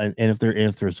if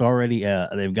there's already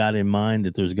they've got in mind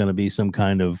that there's going to be some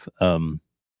kind of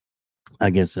I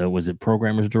guess was it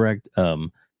Programmers Direct?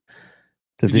 You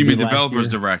mean Developers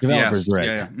Direct? Developers Direct.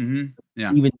 Yeah. Mm-hmm.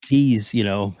 Yeah. Even tease,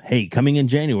 hey, coming in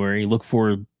January, look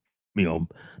for,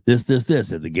 this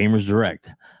at the Gamers Direct,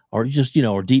 or just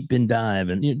or Deep Bin Dive,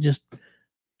 and just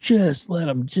let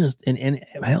them and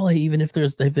hell, even if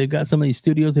they've got some of these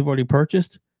studios they've already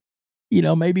purchased,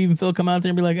 maybe even Phil come out there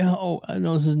and be like, oh, I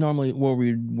know this is normally where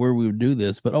we would do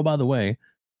this, but oh, by the way,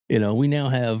 we now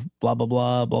have blah blah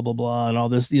blah blah blah blah and all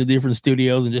this different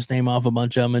studios, and just name off a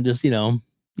bunch of them, and just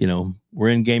we're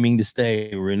in gaming to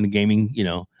stay. We're in the gaming,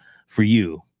 for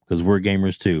you, because we're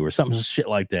gamers too, or something shit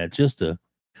like that.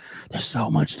 There's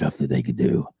so much stuff that they could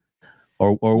do.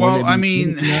 Or well, I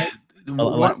mean,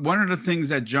 one of the things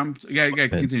that jumped. Yeah,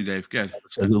 continue, Dave. Good.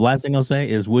 So the last thing I'll say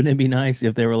is, wouldn't it be nice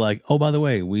if they were like, oh, by the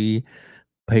way, we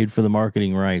paid for the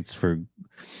marketing rights for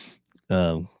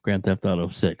Grand Theft Auto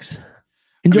 6.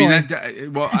 Enjoy. I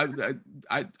mean,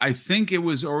 I think it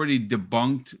was already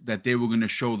debunked that they were going to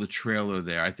show the trailer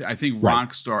there. I think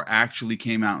Rockstar actually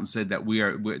came out and said that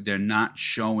they're not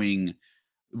showing,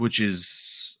 which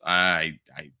is I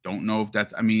don't know if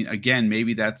that's. I mean, again,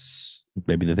 maybe they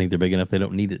think they're big enough they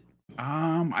don't need it.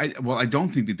 I don't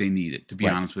think that they need it, to be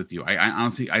honest with you. I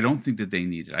honestly, I don't think that they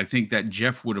need it. I think that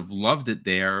Jeff would have loved it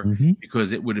there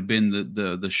because it would have been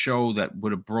the show that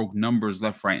would have broke numbers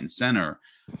left, right, and center.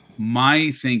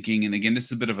 My thinking, and again, this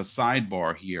is a bit of a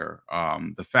sidebar here,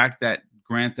 the fact that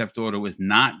Grand Theft Auto is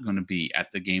not going to be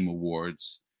at the Game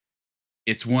Awards,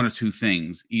 it's one of two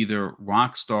things. Either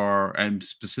Rockstar, and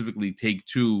specifically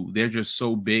Take-Two, they're just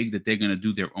so big that they're going to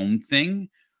do their own thing,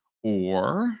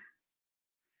 or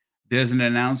there's an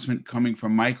announcement coming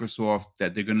from Microsoft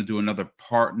that they're going to do another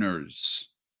partners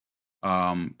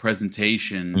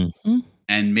presentation,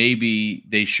 and maybe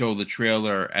they show the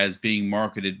trailer as being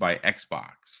marketed by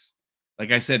Xbox.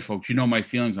 Like I said, folks, my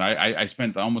feelings. I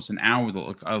spent almost an hour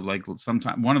like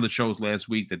sometime one of the shows last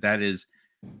week that is,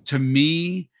 to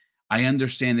me, I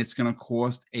understand it's going to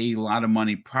cost a lot of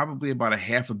money, probably about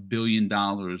 $500 million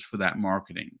for that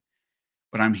marketing.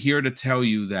 But I'm here to tell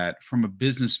you that from a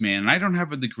businessman, and I don't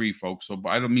have a degree, folks, so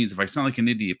by all means, if I sound like an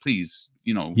idiot, please,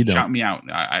 shout me out.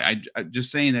 I'm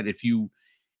just saying that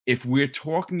if we're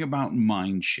talking about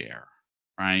mind share,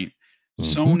 right?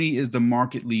 Sony is the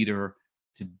market leader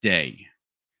today.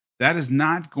 That is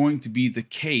not going to be the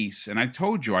case. And I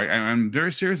told you, I'm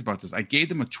very serious about this. I gave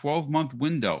them a 12-month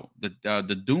window.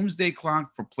 The doomsday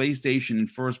clock for PlayStation in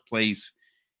first place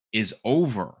is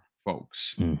over,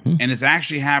 folks. Mm-hmm. And it's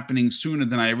actually happening sooner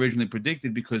than I originally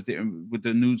predicted, because with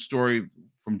the news story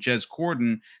from Jez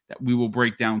Corden that we will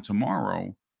break down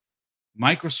tomorrow,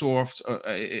 Microsoft,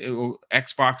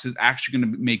 Xbox is actually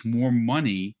going to make more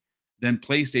money than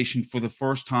PlayStation for the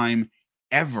first time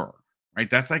ever. Right?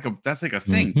 That's like a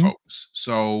thing, Mm-hmm. folks.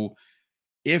 So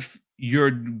if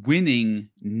you're winning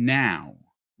now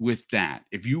with that,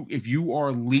 if you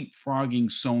are leapfrogging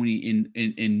Sony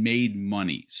in made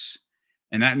monies,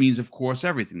 and that means, of course,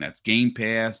 everything. That's Game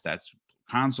Pass, that's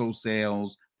console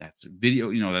sales, that's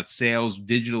video, that's sales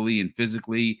digitally and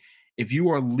physically. If you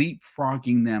are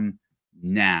leapfrogging them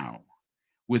now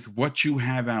with what you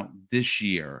have out this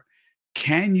year,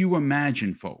 can you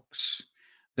imagine, folks,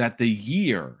 that the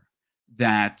year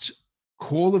that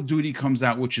Call of Duty comes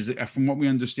out, which is, from what we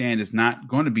understand, is not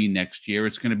going to be next year,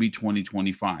 it's going to be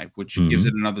 2025, which gives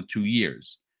it another 2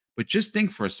 years. But just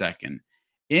think for a second,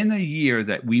 in a year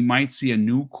that we might see a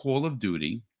new Call of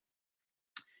Duty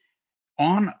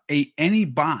on any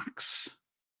box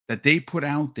that they put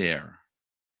out there,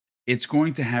 it's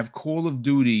going to have Call of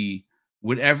Duty,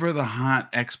 whatever the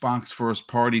hot Xbox first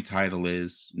party title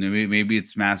is. Maybe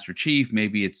it's Master Chief,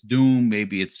 maybe it's Doom,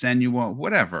 maybe it's Senua,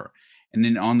 whatever. And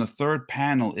then on the third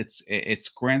panel, it's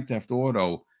Grand Theft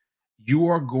Auto. You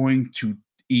are going to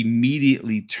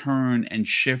immediately turn and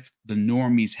shift the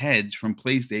normies' heads from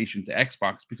PlayStation to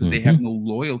Xbox, because they have no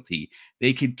loyalty.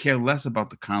 They could care less about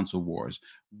the console wars.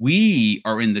 We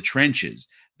are in the trenches.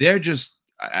 They're just,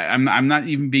 I'm not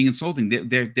even being insulting.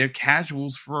 They're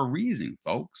casuals for a reason,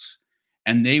 folks.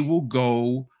 And they will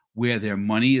go where their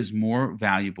money is more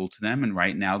valuable to them. And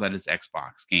right now that is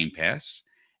Xbox Game Pass.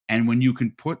 And when you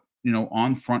can put,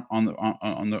 on front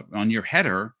on your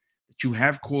header that you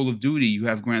have Call of Duty, you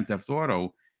have Grand Theft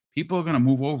Auto, people are going to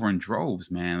move over in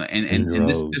droves, man. And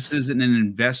this isn't an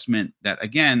investment that,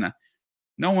 again,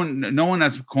 no one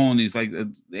that's calling these, like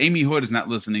Amy Hood is not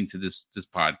listening to this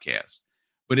podcast.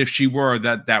 But if she were,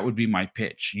 that would be my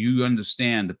pitch. You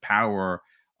understand the power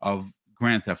of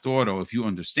Grand Theft Auto. If you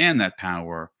understand that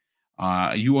power,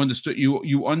 you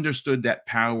understood that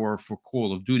power for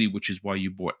Call of Duty, which is why you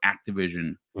bought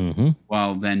Activision.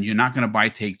 Well, then you're not going to buy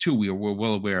Take-Two. We're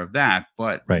well aware of that.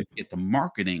 But you get the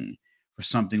marketing for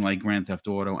something like Grand Theft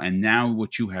Auto. And now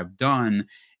what you have done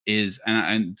is,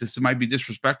 and this might be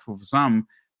disrespectful for some,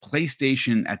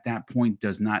 PlayStation at that point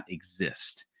does not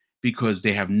exist, because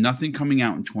they have nothing coming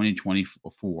out in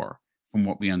 2024, from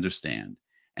what we understand.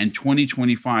 And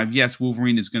 2025, yes,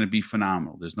 Wolverine is going to be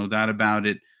phenomenal. There's no doubt about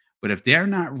it. But if they're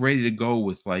not ready to go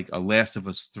with like a Last of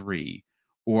Us 3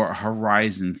 or a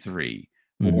Horizon 3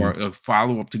 or a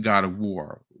follow-up to God of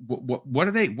War, what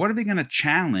are they going to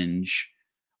challenge?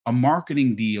 A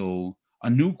marketing deal, a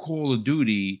new Call of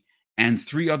Duty, and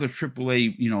 3 other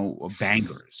AAA,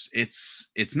 bangers.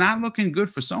 It's not looking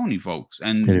good for Sony, folks.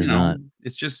 And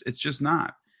it's just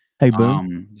not. Hey,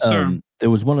 Boom. Sir.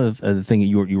 There was one of the thing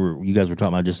you guys were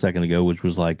talking about just a second ago, which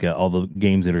was like all the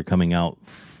games that are coming out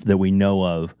that we know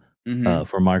of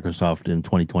for Microsoft in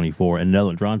 2024. And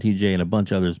Ron TJ and a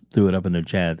bunch of others threw it up in the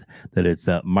chat that it's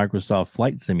Microsoft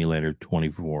Flight Simulator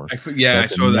 24. I saw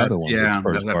that. Yeah, I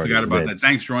forgot about that.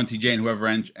 Thanks, Ron TJ, and whoever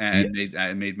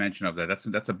made mention of that.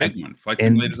 That's a big one. Flight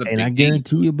Simulator is a big and I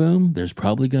guarantee you, Boom, there's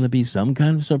probably going to be some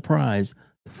kind of surprise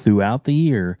throughout the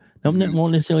year. It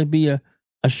won't necessarily be a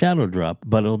shadow drop,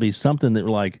 but it'll be something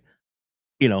that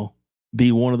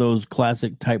be one of those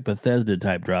classic type Bethesda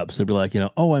type drops. It'll be like,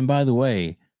 oh, and by the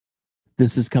way,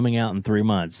 this is coming out in 3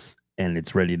 months and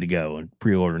it's ready to go and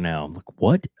pre-order now. I'm like,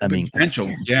 what? I mean,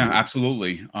 potential. Yeah,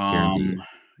 absolutely.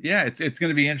 Yeah, it's going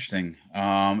to be interesting.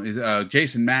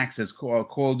 Jason Max says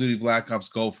Call of Duty Black Ops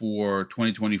Gulf War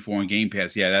 2024 on Game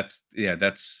Pass.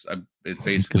 It's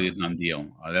basically a done deal.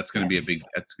 That's going to be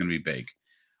that's going to be big.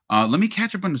 Let me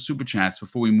catch up on the super chats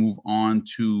before we move on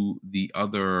to the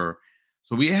other.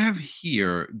 So we have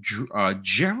here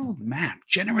Gerald Mack,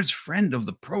 generous friend of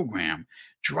the program,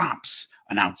 drops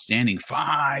an outstanding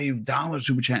 $5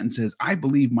 super chat and says, I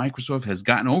believe Microsoft has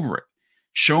gotten over it.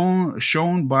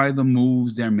 Shown by the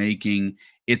moves they're making.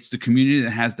 It's the community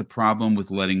that has the problem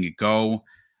with letting it go.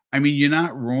 I mean, you're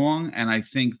not wrong. And I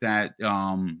think that,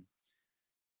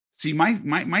 see,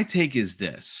 my take is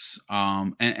this,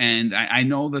 and I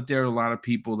know that there are a lot of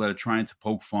people that are trying to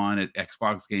poke fun at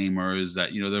Xbox gamers,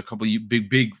 that, there are a couple of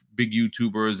big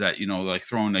YouTubers that, like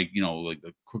throwing like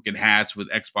the crooked hats with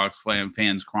Xbox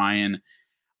fans crying.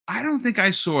 I don't think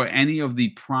I saw any of the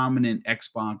prominent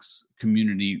Xbox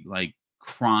community like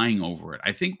crying over it.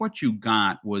 I think what you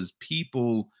got was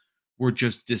people were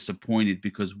just disappointed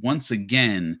because once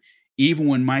again, even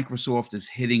when Microsoft is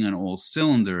hitting on all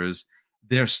cylinders,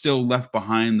 they're still left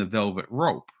behind the velvet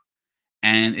rope.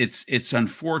 And it's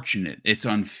unfortunate. It's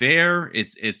unfair.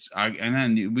 And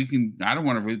then we can. I don't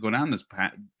want to really go down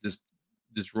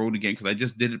this road again because I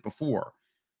just did it before.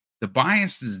 The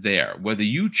bias is there. Whether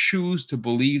you choose to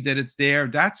believe that it's there,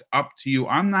 that's up to you.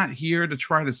 I'm not here to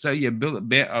try to sell you a bill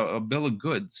of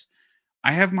goods.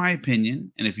 I have my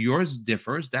opinion, and if yours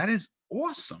differs, that is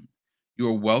awesome.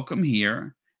 You're welcome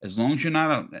here. As long as you're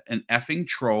not an effing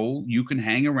troll, you can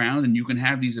hang around and you can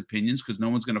have these opinions because no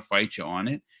one's going to fight you on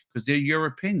it because they're your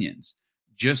opinions.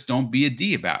 Just don't be a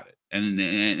D about it. And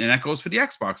that goes for the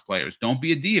Xbox players. Don't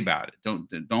be a D about it.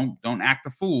 Don't act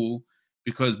a fool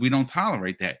because we don't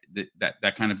tolerate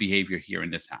that kind of behavior here in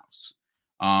this house.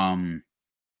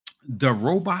 The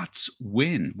Robots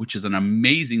Win, which is an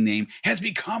amazing name, has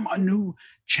become a new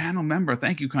channel member.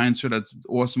 Thank you, kind sir. That's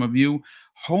awesome of you.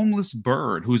 Homeless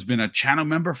Bird, who's been a channel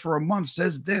member for a month,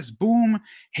 says this. Boom.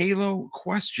 Halo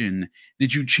question.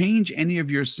 Did you change any of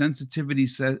your sensitivity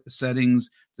settings?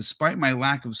 Despite my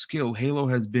lack of skill, Halo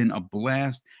has been a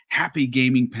blast. Happy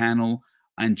gaming panel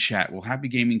and chat. Well, happy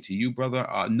gaming to you, brother.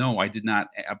 No, I did not.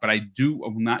 But I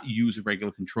will not use a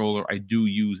regular controller. I do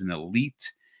use an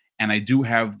Elite. And I do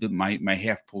have my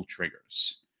half pull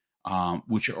triggers,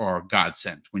 which are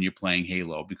godsend when you're playing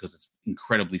Halo because it's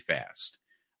incredibly fast.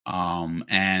 I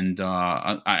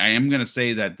am going to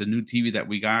say that the new TV that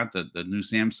we got, the new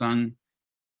Samsung,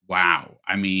 wow.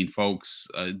 I mean, folks,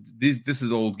 this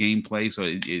is old gameplay, so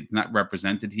it's not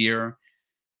represented here.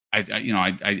 I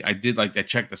did I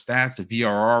checked the stats. The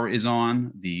VRR is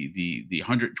on, the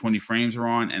 120 frames are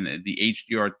on, and the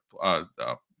HDR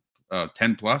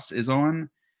 10 plus is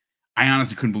on. I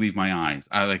honestly couldn't believe my eyes.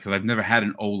 Because I've never had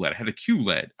an OLED. I had a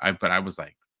QLED, but I was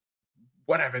like,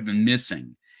 what have I been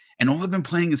missing? And all I've been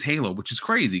playing is Halo, which is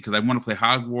crazy because I want to play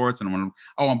Hogwarts and I want to.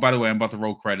 Oh, and by the way, I'm about to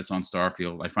roll credits on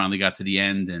Starfield. I finally got to the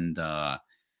end, and that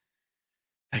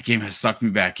game has sucked me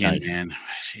back in, man.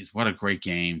 Jeez, what a great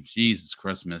game! Jesus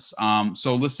Christmas.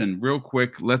 So listen, real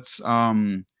quick, let's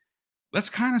kind of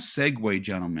segue,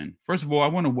 gentlemen. First of all, I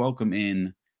want to welcome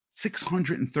in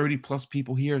 630 plus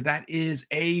people here. That is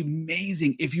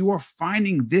amazing. If you are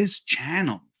finding this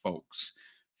channel, folks,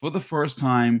 for the first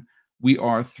time, we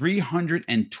are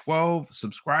 312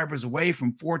 subscribers away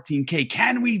from 14K.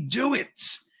 Can we do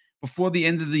it before the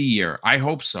end of the year? I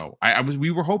hope so.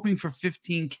 We were hoping for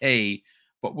 15K,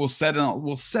 but we'll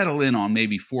settle in on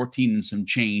maybe 14 and some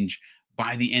change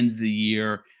by the end of the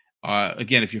year.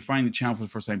 Again, if you're finding the channel for the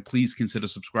first time, please consider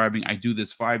subscribing. I do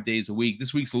this 5 days a week.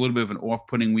 This week's a little bit of an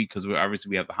off-putting week because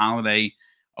we have the holiday,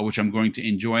 which I'm going to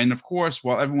enjoy. And of course,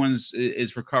 while everyone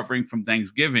is recovering from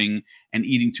Thanksgiving and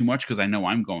eating too much, because I know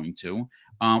I'm going to,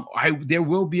 there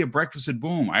will be a breakfast at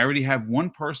Boom. I already have one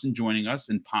person joining us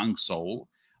in Pong Soul,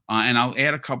 and I'll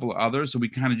add a couple of others. So we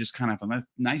kind of have a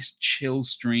nice chill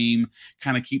stream,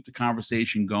 kind of keep the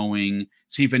conversation going,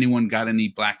 see if anyone got any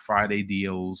Black Friday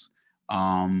deals.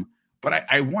 But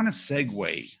I want to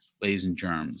segue, ladies and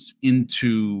germs,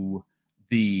 into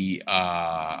the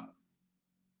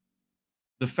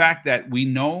fact that we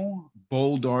know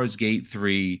Baldur's Gate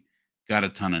 3 got a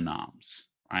ton of noms,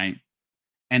 right?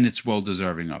 And it's well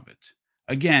deserving of it.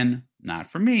 Again,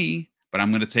 not for me, but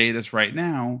I'm going to tell you this right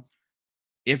now.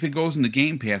 If it goes into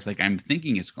Game Pass, like I'm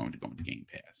thinking it's going to go into Game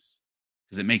Pass,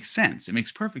 because it makes sense. It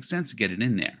makes perfect sense to get it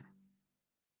in there.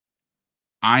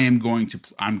 I'm going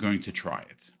to try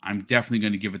it. I'm definitely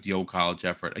going to give it the old college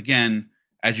effort. Again,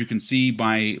 as you can see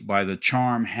by the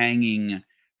charm hanging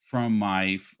from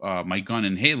my gun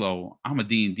in Halo, I'm a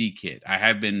D&D kid. I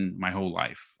have been my whole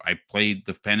life. I played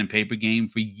the pen and paper game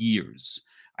for years.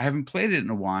 I haven't played it in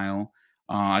a while.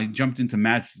 I jumped into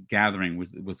Magic the Gathering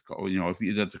with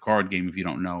if that's a card game if you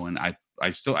don't know, and I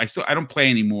don't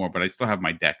play anymore, but I still have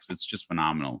my decks. It's just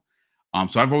phenomenal.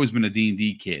 So I've always been a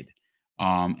D&D kid.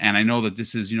 And I know that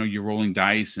this is, you're rolling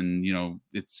dice and,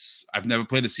 I've never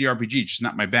played a CRPG, just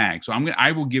not my bag. So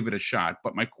I will give it a shot.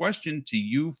 But my question to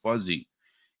you, Fuzzy,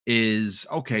 is,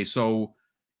 okay, so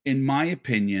in my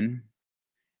opinion,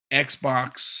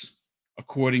 Xbox,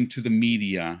 according to the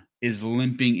media, is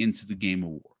limping into the Game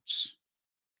Awards.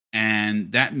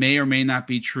 And that may or may not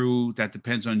be true. That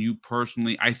depends on you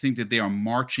personally. I think that they are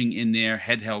marching in there,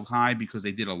 head held high, because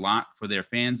they did a lot for their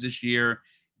fans this year.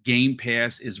 Game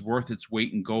Pass is worth its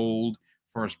weight in gold.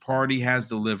 First party has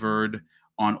delivered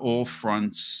on all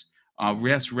fronts.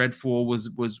 Yes, Redfall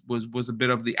was a bit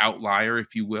of the outlier,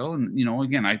 if you will. And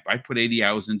again, I put 80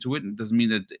 hours into it, and it doesn't mean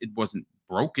that it wasn't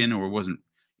broken or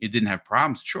it didn't have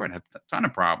problems. Sure, it had a ton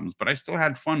of problems, but I still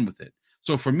had fun with it.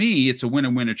 So for me, it's a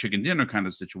winner chicken dinner kind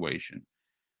of situation.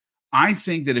 I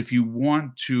think that if you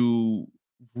want to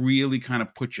really kind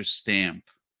of put your stamp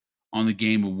on the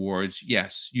Game Awards,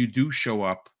 yes, you do show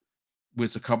up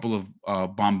with a couple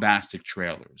of bombastic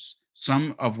trailers,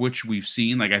 some of which we've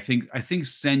seen. Like I think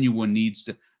Senua needs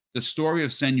to, the story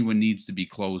of Senua needs to be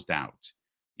closed out.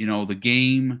 You know, the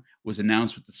game was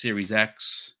announced with the Series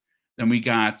X. Then we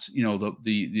got, you know,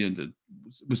 the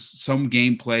was some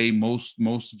gameplay,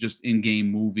 most just in-game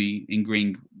movie,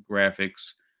 in-game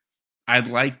graphics. I'd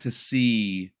like to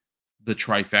see the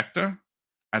trifecta.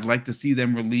 I'd like to see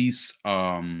them release,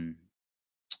 you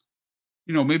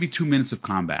know, maybe 2 minutes of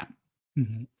combat.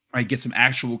 Mm-hmm. Right, get some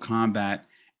actual combat,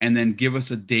 and then give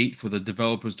us a date for the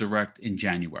Developers Direct in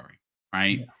January,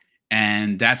 right? Yeah.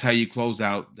 And that's how you close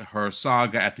out her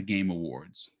saga at the Game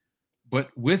Awards. But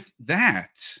with that,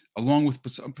 along with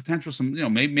some potential, you know,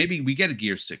 maybe we get a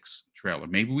Gear 6 trailer.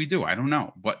 Maybe we do. I don't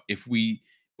know. But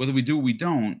whether we do or we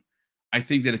don't, I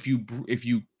think that if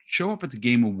you show up at the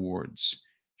Game Awards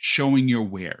showing your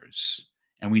wares,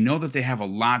 and we know that they have a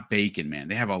lot baking, man.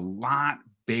 They have a lot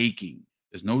baking.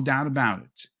 There's no doubt about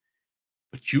it.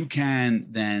 But you can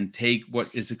then take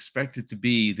what is expected to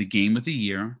be the game of the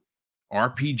year,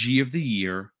 RPG of the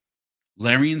year.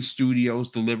 Larian Studios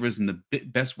delivers in the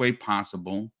best way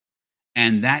possible,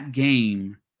 and that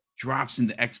game drops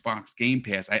into Xbox Game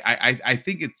Pass. I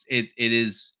think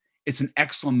it's an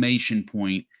exclamation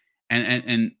point,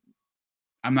 and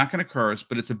I'm not going to curse,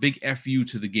 but it's a big FU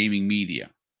to the gaming media,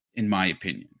 in my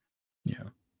opinion. Yeah.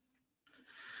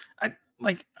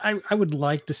 I would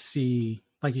like to see,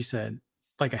 like you said,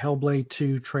 like a Hellblade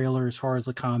 2 trailer as far as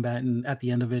the combat, and at the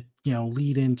end of it, you know,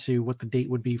 lead into what the date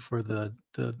would be for the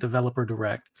developer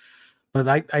direct. But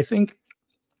I think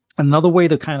another way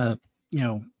to kind of, you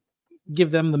know,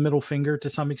 give them the middle finger to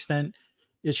some extent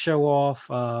is show off,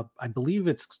 I believe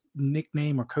it's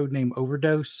nickname or codename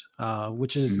Overdose,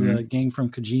 which is the game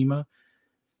from Kojima.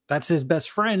 That's his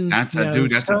best friend. That's a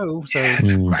dude. That's so I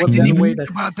didn't even think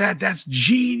about that. That's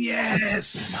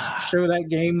genius. Show that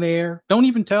game there. Don't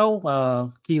even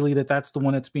tell Keeley that that's the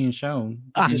one that's being shown.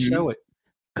 Just show it.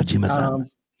 Kojima-san.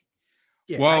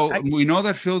 Yeah, well, we know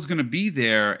that Phil's going to be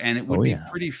there, and it would be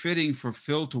pretty fitting for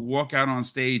Phil to walk out on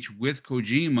stage with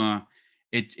Kojima.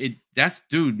 That's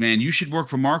dude, man. You should work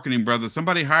for marketing, brother.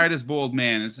 Somebody hire this bald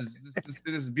man. This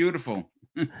is beautiful.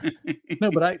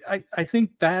 No, but I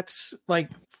think that's like,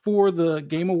 for the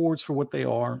Game Awards for what they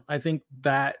are, I think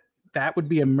that would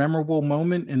be a memorable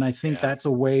moment. And I think that's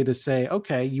a way to say,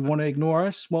 okay, you want to ignore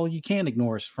us? Well, you can't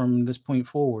ignore us from this point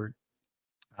forward.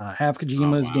 Have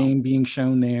Kojima's game being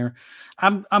shown there.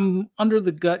 I'm under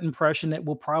the gut impression that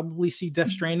we'll probably see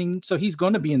Death Stranding. So he's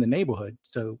going to be in the neighborhood.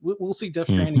 So we'll see Death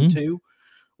Stranding too.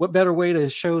 What better way to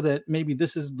show that maybe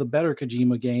this is the better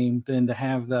Kojima game than to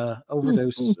have the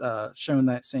Overdose shown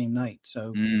that same night?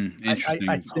 So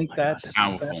I think that's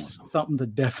something to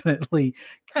definitely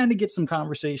kind of get some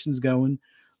conversations going.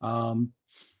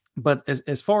 But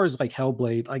as far as like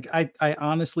Hellblade, like I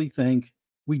honestly think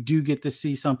we do get to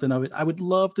see something of it. I would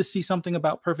love to see something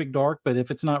about Perfect Dark, but if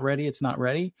it's not ready, it's not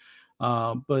ready.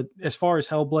 But as far as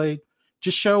Hellblade,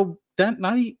 just show that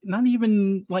not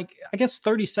even like, I guess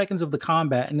 30 seconds of the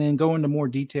combat, and then go into more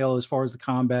detail as far as the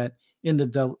combat in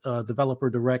the developer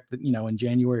direct, that, you know, in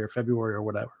January or February or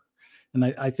whatever. And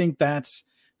I think that's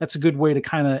a good way to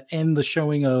kind of end the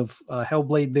showing of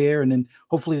Hellblade there. And then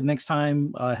hopefully the next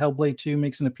time Hellblade 2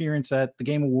 makes an appearance at the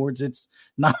Game Awards, it's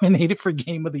nominated for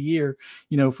Game of the Year,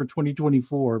 you know, for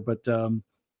 2024. But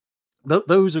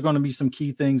those are going to be some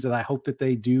key things that I hope that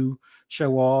they do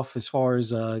show off as far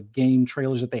as game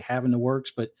trailers that they have in the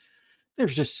works. But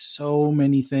there's just so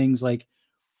many things. Like,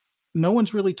 no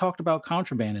one's really talked about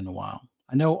Contraband in a while.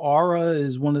 I know Aura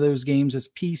is one of those games that's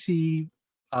PC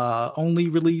only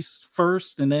release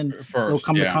first, and then it'll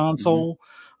come to console.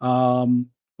 But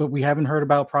we haven't heard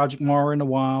about Project Mara in a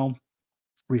while.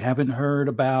 We haven't heard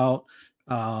about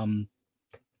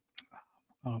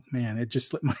oh man, it just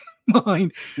slipped my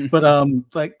mind. But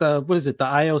like what is it? The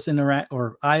IO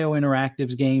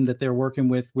Interactive's game that they're working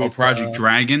with Project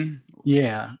Dragon.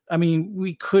 Yeah, I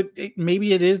mean,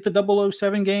 maybe it is the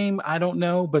 007 game. I don't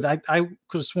know, but I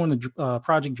could have sworn the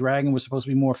Project Dragon was supposed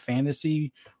to be more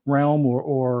fantasy realm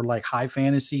or like high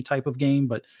fantasy type of game.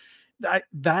 But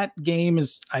that game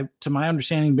is, to my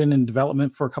understanding, been in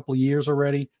development for a couple of years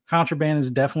already. Contraband has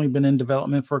definitely been in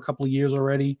development for a couple of years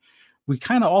already. We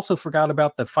kind of also forgot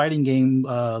about the fighting game,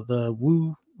 the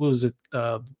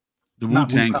Wu-Tang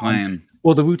Clan.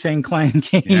 Well, the Wu-Tang Clan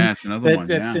game. Yeah, that's another one.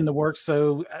 That's in the works.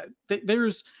 So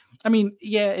there's, I mean,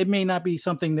 yeah, it may not be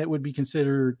something that would be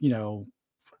considered, you know,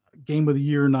 game of the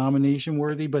year nomination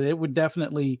worthy, but it would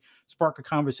definitely spark a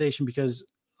conversation because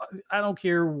I don't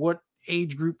care what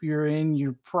age group you're in,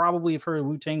 you probably have heard of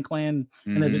Wu-Tang Clan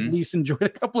and have at least enjoyed a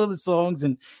couple of the songs.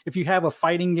 And if you have a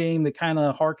fighting game that kind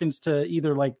of harkens to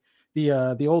either like the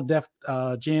old Def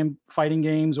Jam fighting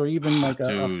games or even like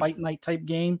a fight night type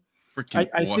game, I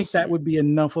awesome. think that would be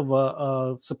enough of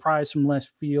a surprise from left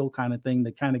field kind of thing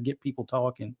to kind of get people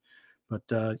talking. But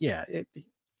yeah,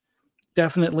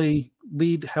 definitely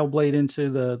lead Hellblade into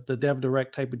the Dev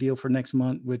Direct type of deal for next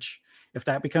month, which if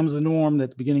that becomes the norm, that at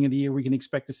the beginning of the year, we can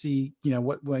expect to see,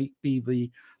 what might be the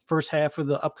first half of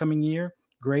the upcoming year.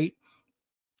 Great.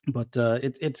 But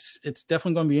it's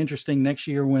definitely going to be interesting next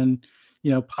year when,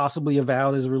 possibly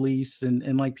Avowed is released.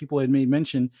 And like people had made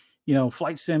mention,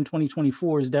 Flight Sim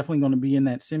 2024 is definitely going to be in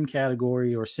that sim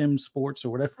category or sim sports or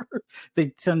whatever they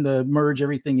tend to merge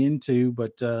everything into.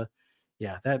 But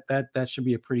yeah, that should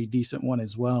be a pretty decent one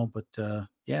as well. But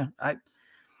yeah, I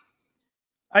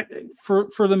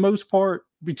for the most part,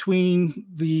 between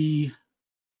the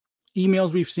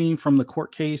emails we've seen from the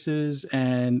court cases,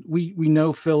 and we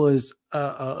know Phil is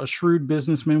a shrewd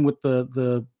businessman with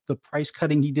the price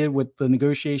cutting he did with the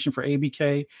negotiation for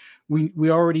ABK.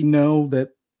 We already know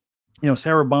that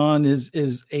Sarah Bond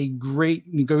is a great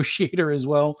negotiator as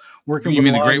well. Working you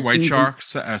with mean the Great White Shark,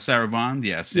 and, Sarah Bond?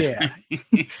 Yes. Yeah.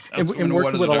 and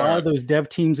working with a lot of those dev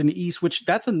teams in the East, which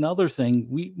that's another thing.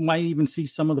 We might even see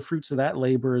some of the fruits of that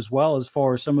labor as well, as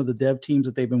far as some of the dev teams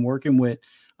that they've been working with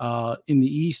in the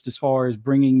East, as far as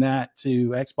bringing that to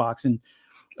Xbox. And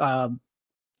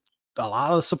a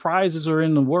lot of surprises are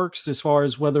in the works as far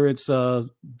as whether it's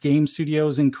game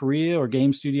studios in Korea or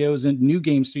game studios and new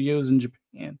game studios in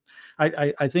Japan.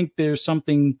 I think there's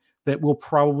something that we'll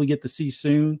probably get to see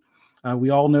soon.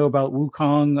 We all know about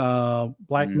Wukong,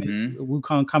 Black Myth,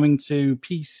 Wukong coming to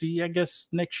PC, I guess,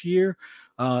 next year.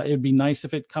 It'd be nice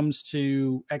if it comes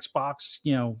to Xbox,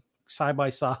 side by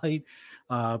side.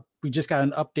 We just got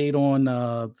an update on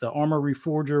the Armor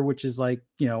Reforger, which is like,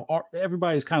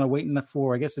 everybody's kind of waiting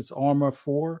for, I guess it's Armor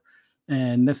 4.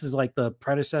 And this is like the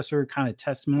predecessor kind of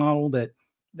test model that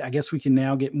I guess we can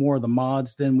now get more of the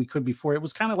mods than we could before. It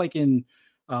was kind of like in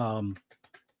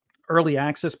early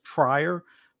access prior,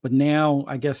 but now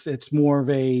I guess it's more of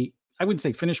I wouldn't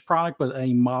say finished product, but a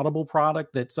moddable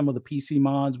product that some of the PC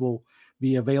mods will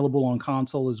be available on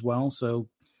console as well. So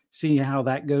seeing how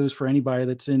that goes for anybody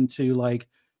that's into like,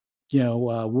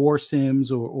 war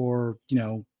sims or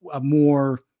a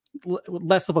more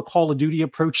less of a Call of Duty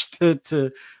approach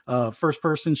to first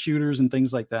person shooters and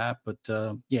things like that. But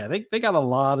yeah, they got a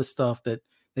lot of stuff that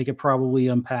they could probably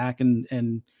unpack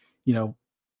and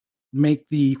make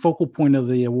the focal point of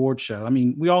the award show. I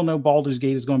mean, we all know Baldur's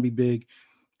Gate is going to be big.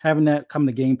 Having that come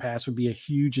to Game Pass would be a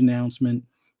huge announcement.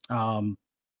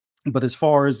 But as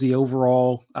far as the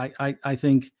overall, I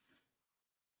think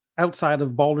outside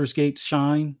of Baldur's Gate's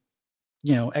shine,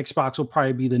 Xbox will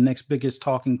probably be the next biggest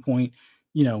talking point.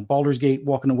 Baldur's Gate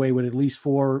walking away with at least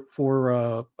four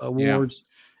awards.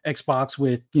 Yeah. Xbox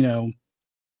with,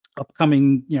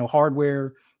 upcoming,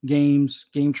 hardware, games,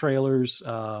 game trailers,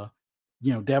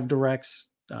 dev directs,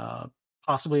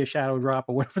 possibly a shadow drop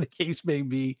or whatever the case may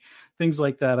be. Things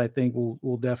like that, I think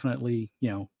will definitely,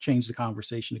 change the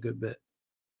conversation a good bit.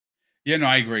 Yeah, no,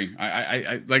 I agree.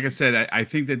 I like I said, I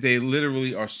think that they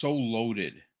literally are so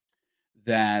loaded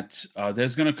that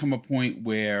there's going to come a point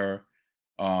where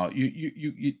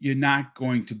you're not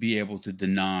going to be able to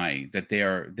deny that they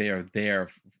are there,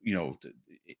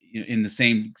 in the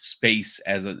same space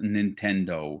as a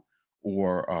Nintendo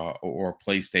or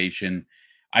PlayStation.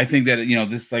 I think that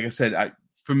this, like I said,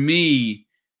 for me,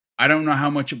 I don't know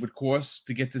how much it would cost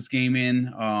to get this game in,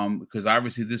 because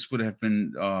obviously this would have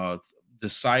been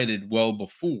decided well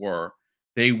before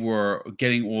they were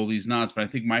getting all these nods. But I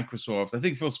think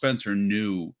Phil Spencer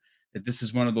knew that this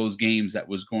is one of those games that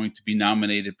was going to be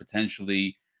nominated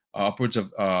potentially upwards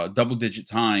of double-digit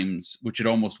times, which it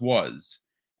almost was,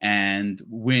 and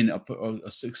win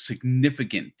a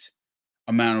significant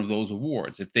amount of those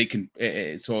awards. If they can,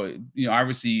 so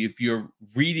obviously, if you're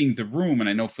reading the room, and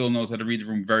I know Phil knows how to read the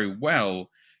room very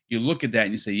well, you look at that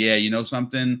and you say, yeah,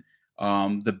 something.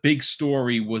 The big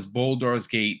story was Baldur's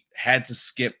Gate had to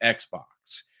skip Xbox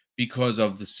because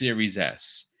of the Series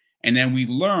S. And then we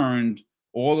learned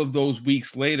all of those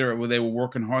weeks later where they were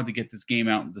working hard to get this game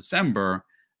out in December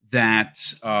that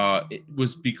it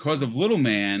was because of Little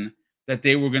Man that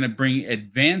they were going to bring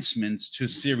advancements to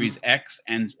Series X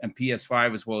and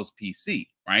PS5 as well as PC,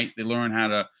 right? They learned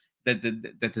how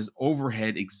that this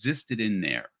overhead existed in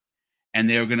there. And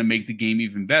they were going to make the game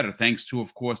even better, thanks to,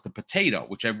 of course, the potato,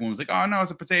 which everyone was like, oh, no,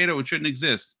 it's a potato. It shouldn't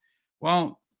exist.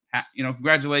 Well,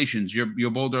 congratulations,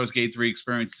 your Baldur's Gate 3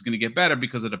 experience is going to get better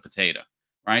because of the potato,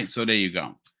 right? So there you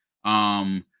go.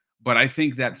 But I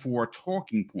think that for a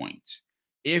talking point,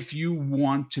 if you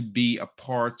want to be a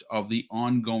part of the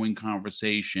ongoing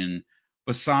conversation,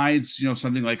 besides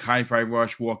something like Hi-Fi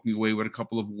Rush walking away with a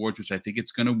couple of awards, which I think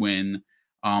it's going to win.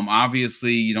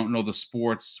 Obviously, you don't know the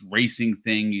sports racing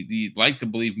thing. You'd like to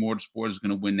believe Motorsport is going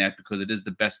to win that because it is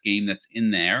the best game that's in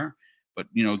there. But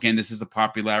again, this is a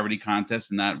popularity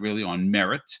contest and not really on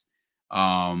merit.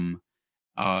 And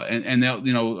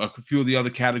they'll, a few of the other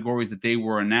categories that they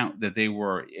were announced that they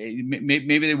were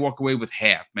maybe they walk away with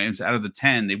half. Maybe out of the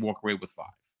 10, they walk away with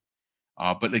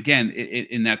 5. But again,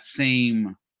 in that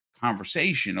same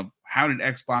conversation of how did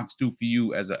Xbox do for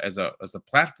you as a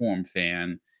platform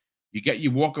fan,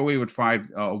 you walk away with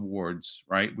 5 awards,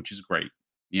 right? Which is great.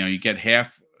 You get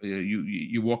half.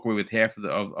 You walk away with half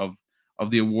of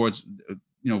the awards,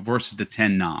 versus the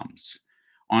 10 noms.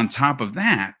 On top of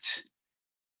that,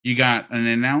 you got an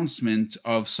announcement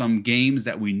of some games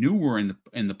that we knew were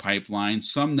in the pipeline,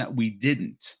 some that we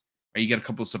didn't. Right? You got a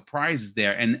couple of surprises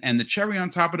there, and the cherry on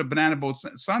top of the banana boat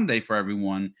sundae for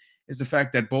everyone is the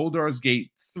fact that Baldur's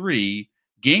Gate 3,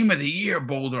 Game of the Year,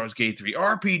 Baldur's Gate 3,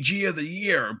 RPG of the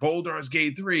Year, Baldur's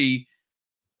Gate 3,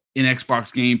 in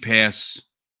Xbox Game Pass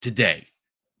today.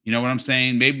 You know what I'm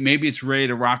saying? Maybe it's ready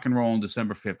to rock and roll on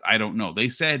December 5th. I don't know. They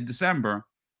said December.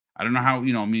 I don't know how,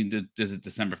 is it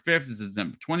December 5th? Is it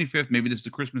December 25th? Maybe this is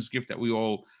the Christmas gift that we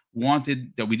all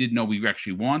wanted, that we didn't know we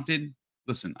actually wanted.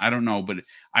 Listen, I don't know, but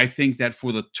I think that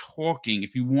for the talking,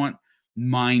 if you want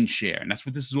mind share, and that's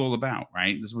what this is all about,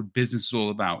 right? This is what business is all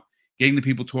about. Getting the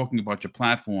people talking about your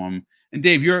platform. And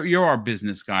Dave, you're our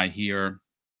business guy here.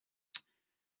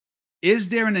 Is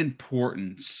there an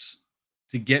importance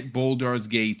to get Baldur's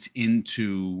Gate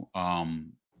into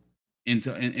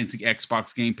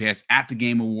Xbox Game Pass at the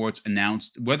Game Awards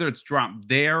announced, whether it's dropped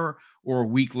there or a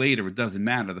week later, it doesn't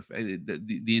matter.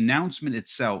 The announcement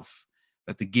itself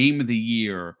that the Game of the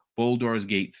Year, Baldur's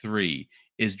Gate 3,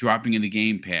 is dropping into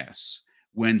Game Pass,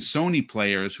 when Sony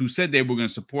players who said they were going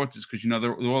to support this, because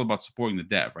they're all about supporting the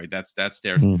dev, right? That's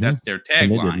their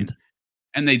tagline,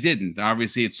 and they didn't.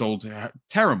 Obviously, it sold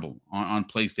terrible on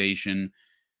PlayStation.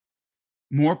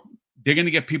 They're going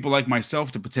to get people like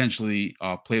myself to potentially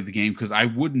play the game, because I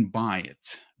wouldn't buy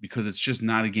it because it's just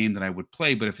not a game that I would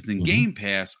play. But if it's in Game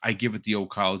Pass, I give it the old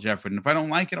college effort. And if I don't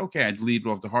like it, okay, I delete it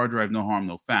off the hard drive. No harm,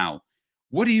 no foul.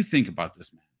 What do you think about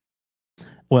this, man?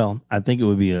 Well, I think it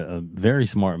would be a very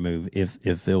smart move if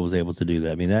Phil was able to do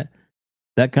that. I mean,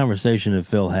 that conversation that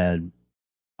Phil had,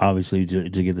 obviously, to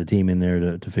get the team in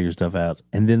there to figure stuff out.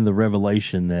 And then the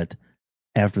revelation that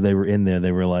after they were in there,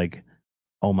 they were like,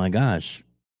 oh my gosh,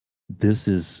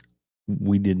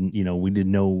 we didn't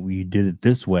know you did it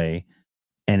this way,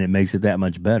 and it makes it that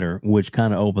much better, which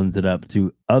kind of opens it up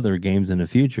to other games in the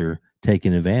future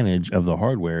taking advantage of the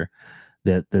hardware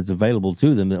that's available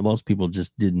to them that most people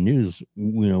just didn't use,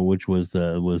 which was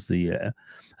the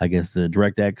I guess the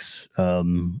DirectX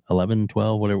 11,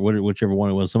 12, whichever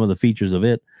one it was, some of the features of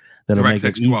it that'll make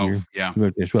it easier. Yeah.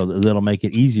 DirectX 12, that'll make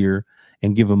it easier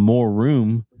and give them more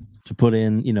room to put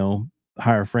in,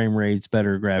 higher frame rates,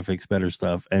 better graphics, better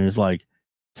stuff. And it's like,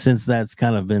 since that's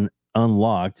kind of been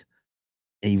unlocked,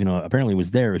 even though apparently it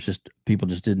was there, it's just people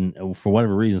just didn't, for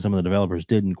whatever reason, some of the developers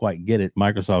didn't quite get it.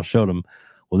 Microsoft showed them,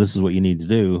 well, this is what you need to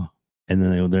do. And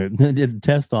then they did a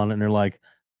test on it, and they're like,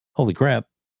 holy crap,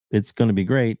 it's going to be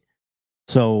great.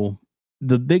 So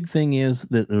the big thing is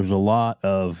that there's a lot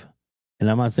of,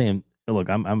 and I'm not saying, look,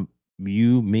 I'm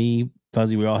you, me,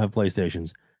 Fuzzy, we all have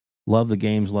PlayStations. Love the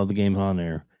games on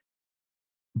there.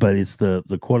 But it's the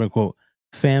quote unquote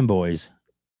fanboys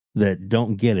that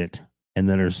don't get it and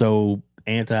that are so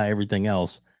anti everything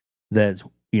else that,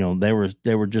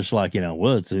 they were just like,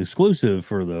 well, it's exclusive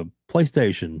for the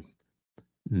PlayStation.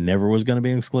 Never was going to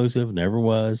be exclusive. Never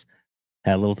was.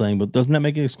 Had a little thing, but doesn't that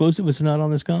make it exclusive? It's not on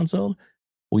this console.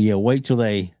 Well, yeah, wait till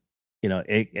they,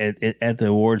 at the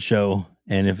award show.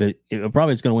 And if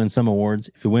probably it's going to win some awards.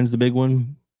 If it wins the big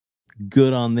one,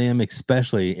 good on them,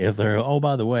 especially if they're, oh,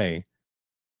 by the way,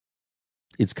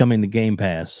 it's coming to Game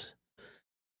Pass,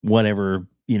 whatever,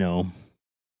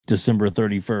 December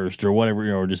 31st or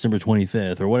whatever, or December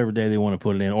 25th or whatever day they want to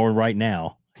put it in, or right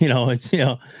now. It's,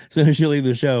 as soon as you leave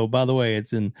the show, by the way,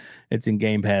 it's in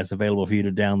Game Pass, available for you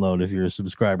to download. If you're a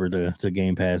subscriber to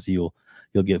Game Pass, you'll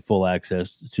get full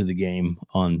access to the game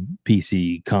on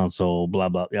PC, console, blah,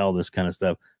 blah, all this kind of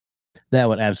stuff. That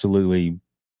would absolutely,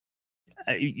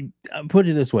 put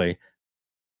it this way,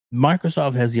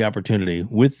 Microsoft has the opportunity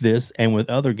with this and with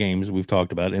other games we've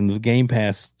talked about in the Game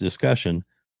Pass discussion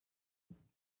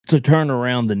to turn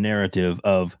around the narrative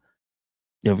of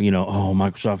oh,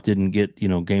 Microsoft didn't get,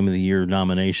 Game of the Year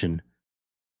nomination.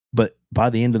 But by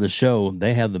the end of the show,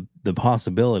 they have the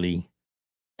possibility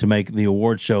to make the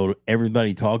award show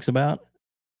everybody talks about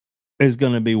is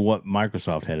going to be what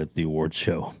Microsoft had at the award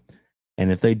show.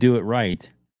 And if they do it right,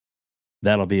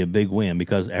 that'll be a big win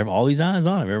because all these eyes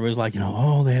on it. Everybody's like,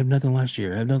 oh, they have nothing last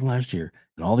year. And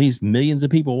all these millions of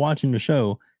people watching the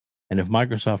show. And if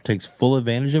Microsoft takes full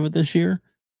advantage of it this year,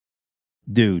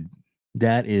 dude,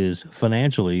 that is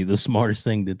financially the smartest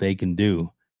thing that they can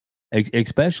do.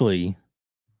 Especially,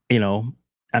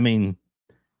 I mean,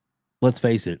 let's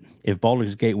face it. If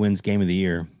Baldur's Gate wins Game of the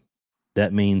Year,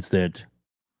 that means that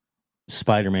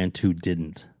Spider-Man 2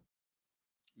 didn't.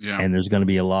 Yeah. And there's going to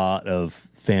be a lot of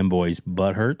fanboys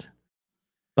butthurt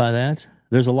by that.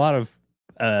 There's a lot of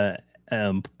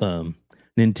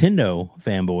Nintendo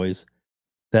fanboys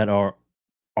that are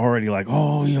already like,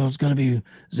 oh, it's going to be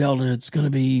Zelda. It's going to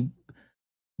be.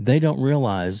 They don't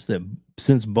realize that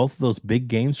since both of those big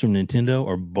games from Nintendo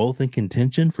are both in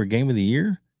contention for Game of the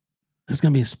Year, there's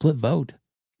going to be a split vote.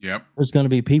 Yep. There's going to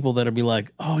be people that'll be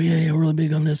like, oh, yeah, we're really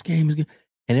big on this game.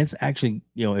 And it's actually,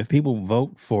 if people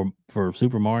vote for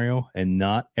Super Mario and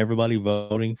not everybody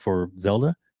voting for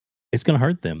Zelda, it's going to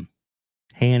hurt them.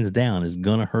 Hands down, it's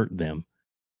going to hurt them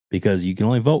because you can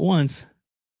only vote once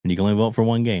and you can only vote for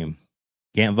one game.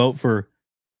 You can't vote for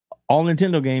all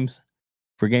Nintendo games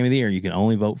for Game of the Year. You can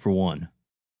only vote for one.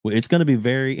 It's going to be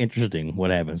very interesting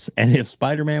what happens. And if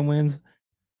Spider-Man wins,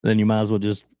 then you might as well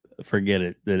just forget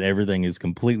it, that everything is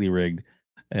completely rigged.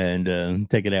 And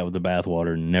take it out with the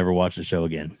bathwater and never watch the show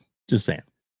again. Just saying.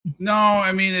 No,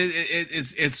 I mean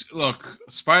it's look,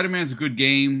 Spider-Man's a good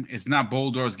game. It's not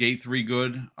Baldur's Gate 3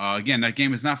 good. Again, that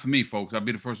game is not for me, folks. I'll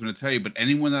be the first one to tell you. But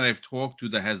anyone that I've talked to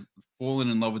that has fallen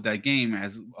in love with that game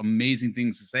has amazing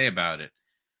things to say about it.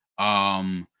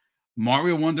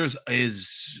 Mario Wonders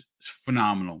is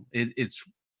phenomenal. It's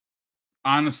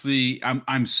honestly,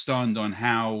 I'm stunned on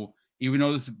how, even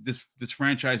though this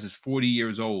franchise is 40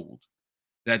 years old,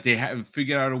 that they have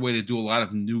figured out a way to do a lot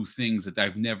of new things that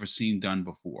I've never seen done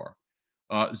before.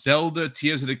 Zelda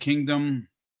Tears of the Kingdom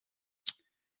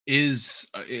is,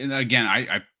 and again,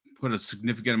 I put a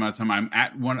significant amount of time. I'm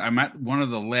at one of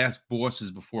the last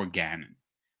bosses before Ganon.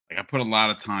 Like, I put a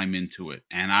lot of time into it,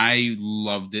 and I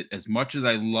loved it as much as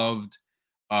I loved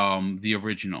the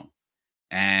original.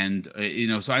 And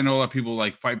so I know a lot of people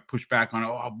push back on it.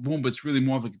 Oh, boom, but it's really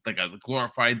more of like a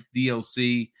glorified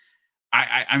DLC.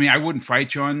 I mean, I wouldn't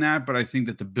fight you on that, but I think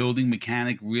that the building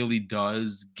mechanic really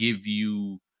does give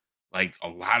you like a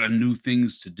lot of new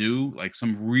things to do. Like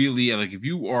some really, like if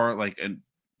you are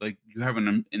you have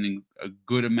a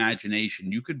good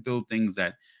imagination, you could build things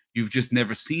that you've just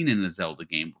never seen in a Zelda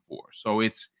game before. So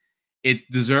it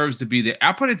deserves to be there.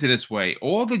 I'll put it this way: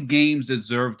 all the games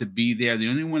deserve to be there. The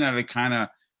only one that I kind of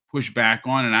push back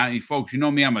on, and folks, you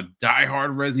know me, I'm a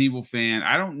diehard Resident Evil fan.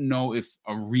 I don't know if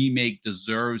a remake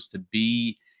deserves to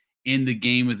be in the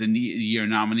Game of the Year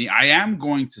nominee. I am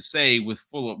going to say with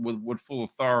full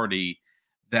authority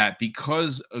that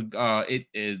because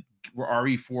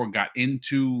RE4 got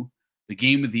into the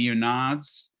Game of the Year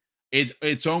nods,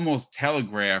 it's almost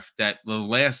telegraphed that The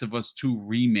Last of Us 2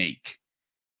 remake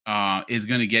is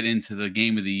going to get into the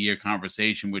Game of the Year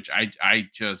conversation, which I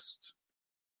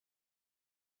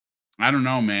don't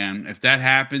know, man. If that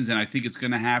happens, and I think it's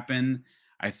going to happen,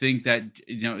 I think that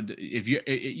if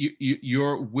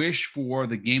your wish for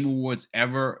the Game Awards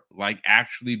ever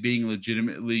actually being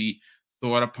legitimately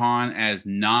thought upon as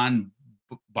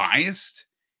non-biased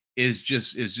is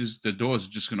just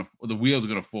the wheels are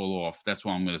gonna fall off. That's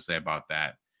what I'm gonna say about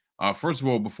that. First of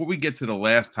all, before we get to the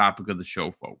last topic of the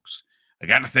show, folks, I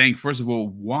got to thank, first of all,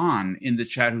 Juan in the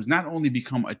chat, who's not only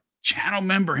become a channel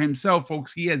member himself,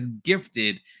 folks, he has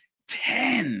gifted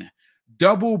 10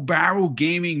 Double Barrel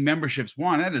Gaming memberships.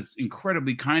 Juan, that is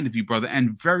incredibly kind of you, brother,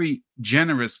 and very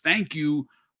generous. Thank you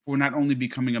for not only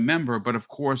becoming a member, but of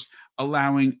course,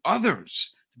 allowing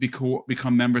others to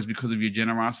become members because of your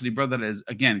generosity, brother. That is,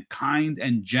 again, kind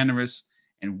and generous,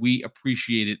 and we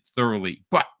appreciate it thoroughly.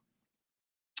 But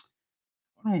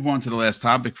I'll move on to the last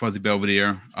topic, Fuzzy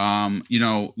Belvedere.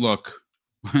 Look,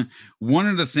 one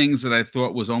of the things that I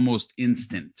thought was almost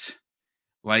instant,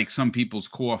 like some people's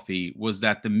coffee, was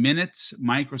that the minute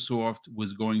Microsoft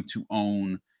was going to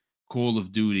own Call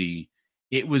of Duty,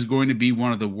 it was going to be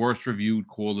one of the worst reviewed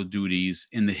Call of Duties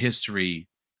in the history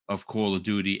of Call of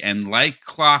Duty. And like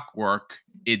clockwork,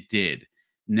 it did.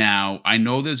 Now, I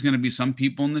know there's going to be some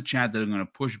people in the chat that are going to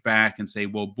push back and say,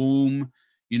 well, boom,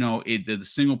 the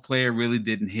single player really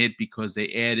didn't hit because they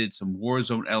added some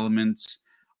Warzone elements.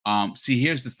 See,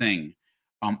 here's the thing.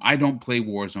 I don't play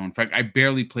Warzone. In fact, I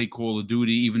barely play Call of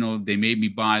Duty, even though they made me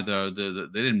buy the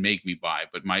they didn't make me buy,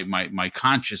 but my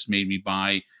conscience made me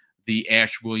buy the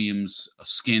Ash Williams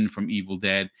skin from Evil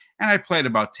Dead. And I played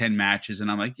about 10 matches, and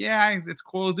I'm like, yeah, it's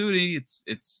Call of Duty.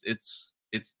 It's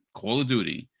Call of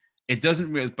Duty. It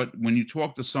doesn't really, but when you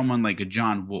talk to someone like a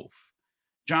John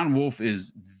Wolf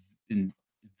is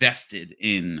invested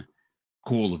in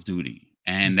Call of Duty.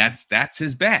 And that's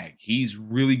his bag. He's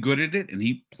really good at it, and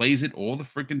he plays it all the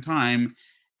freaking time.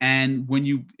 And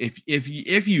when if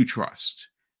you trust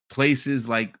places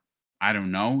like, I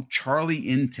don't know, Charlie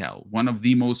Intel, one of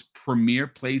the most premier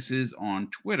places on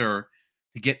Twitter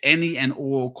to get any and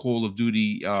all Call of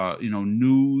Duty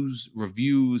news,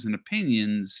 reviews, and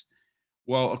opinions.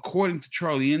 Well, according to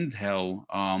Charlie Intel,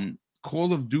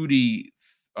 Call of Duty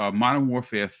Modern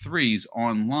Warfare 3's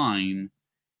online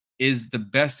is the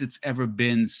best it's ever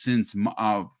been since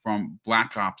from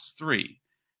Black Ops 3.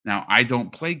 Now, I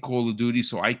don't play Call of Duty,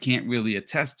 so I can't really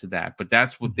attest to that, but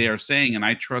that's what they're saying, and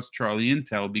I trust Charlie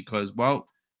Intel because, well,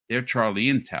 they're Charlie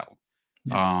Intel.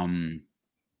 Yeah.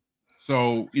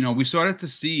 So, we started to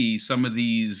see some of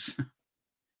these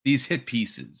hit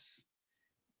pieces,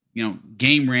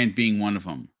 Game Rant being one of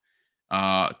them,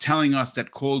 telling us that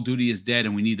Call of Duty is dead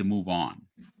and we need to move on,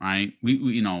 right?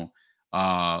 We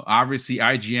obviously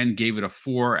IGN gave it a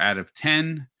 4 out of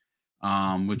 10,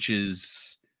 which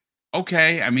is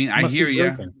okay. I mean, I hear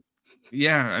you.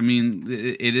 Yeah, I mean,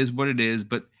 it is what it is,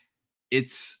 but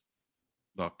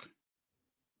look,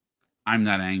 I'm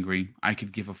not angry. I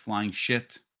could give a flying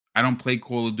shit. I don't play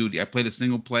Call of Duty. I played a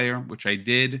single player, which I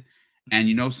did. And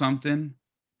you know something?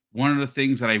 One of the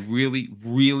things that I really,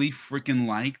 really freaking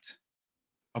liked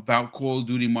about Call of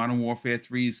Duty Modern Warfare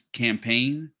 3's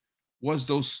campaign was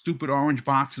those stupid orange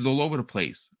boxes all over the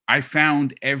place. I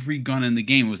found every gun in the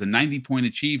game. It was a 90-point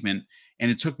achievement, and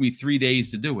it took me 3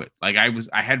 days to do it. Like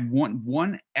I had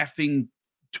one effing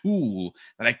tool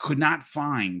that I could not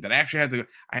find that I actually had to.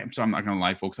 So I'm not gonna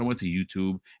lie, folks. I went to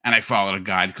YouTube and I followed a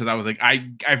guide because I was like,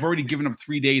 I've already given up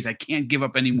 3 days. I can't give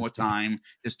up any more time.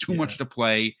 There's too much to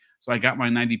play. So I got my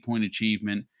 90-point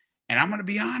achievement, and I'm gonna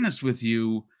be honest with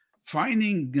you.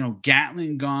 Finding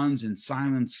Gatling guns and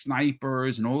silent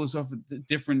snipers and all this other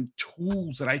different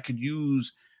tools that I could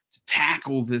use to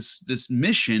tackle this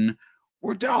mission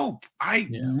were dope. I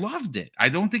loved it. I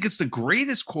don't think it's the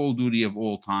greatest Call of Duty of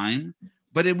all time,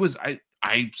 but it was.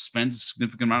 I spent a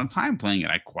significant amount of time playing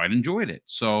it. I quite enjoyed it.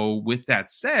 So with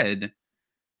that said,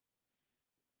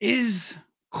 is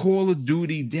Call of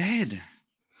Duty dead?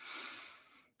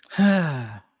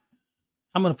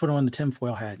 I'm going to put on the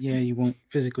tinfoil hat. Yeah, you won't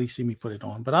physically see me put it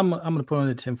on, but I'm going to put on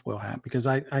the tinfoil hat because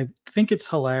I think it's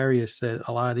hilarious that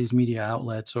a lot of these media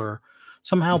outlets are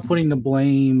somehow putting the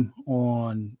blame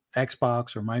on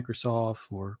Xbox or Microsoft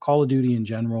or Call of Duty in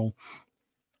general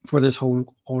for this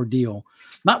whole ordeal.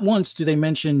 Not once do they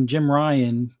mention Jim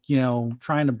Ryan,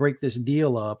 trying to break this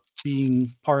deal up,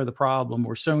 being part of the problem,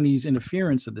 or Sony's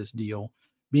interference of this deal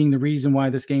being the reason why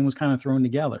this game was kind of thrown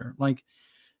together. Like,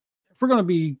 if we're going to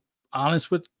be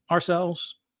honest with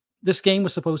ourselves, this game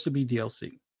was supposed to be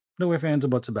DLC. No ifs, ands, or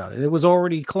buts about it. It was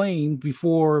already claimed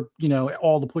before,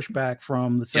 all the pushback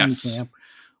from the Sony camp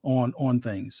on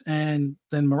things. And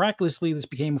then miraculously, this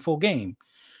became a full game.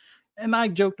 And I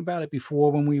joked about it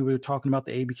before when we were talking about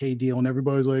the ABK deal, and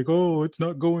everybody's like, oh, it's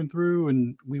not going through.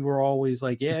 And we were always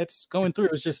like, yeah, it's going through.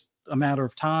 It's just a matter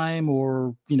of time,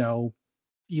 or,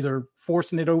 either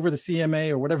forcing it over the CMA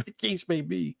or whatever the case may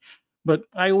be. But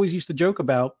I always used to joke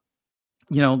about,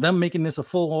 them making this a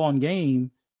full-on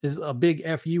game is a big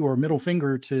FU or middle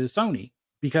finger to Sony,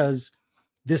 because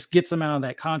this gets them out of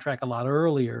that contract a lot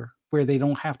earlier where they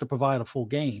don't have to provide a full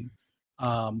game,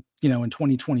 in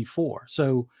 2024.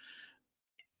 So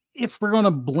if we're going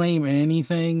to blame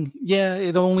anything,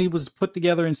 it only was put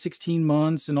together in 16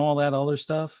 months and all that other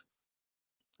stuff.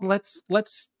 Let's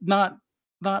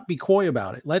not be coy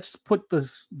about it. Let's put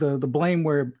the blame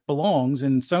where it belongs,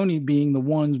 and Sony being the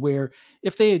ones where,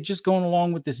 if they had just gone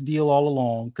along with this deal all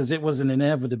along, because it was an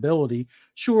inevitability,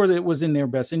 sure, that it was in their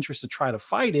best interest to try to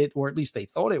fight it, or at least they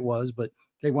thought it was, but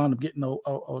they wound up getting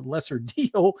a lesser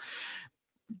deal.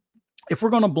 If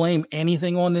we're going to blame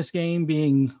anything on this game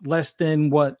being less than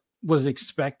what was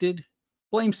expected,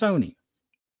 blame Sony.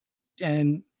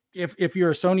 And if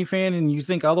you're a Sony fan and you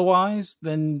think otherwise,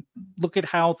 then look at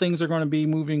how things are going to be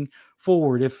moving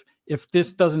forward. If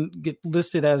this doesn't get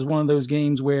listed as one of those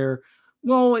games where,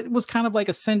 well, it was kind of like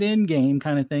a send-in game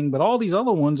kind of thing, but all these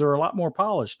other ones are a lot more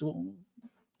polished.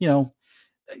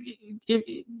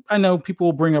 I know people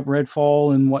will bring up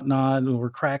Redfall and whatnot, or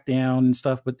Crackdown and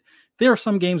stuff, but there are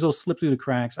some games that'll slip through the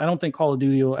cracks. I don't think Call of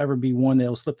Duty will ever be one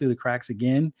that'll slip through the cracks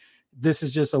again, this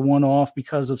is just a one-off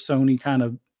because of Sony kind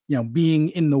of, being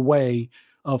in the way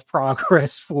of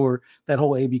progress for that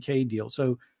whole ABK deal.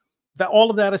 So that,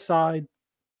 all of that aside,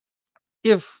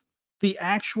 if the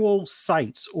actual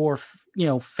sites or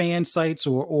fan sites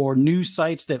or news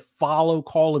sites that follow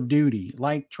Call of Duty,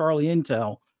 like Charlie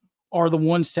Intel, are the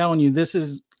ones telling you this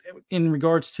is, in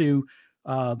regards to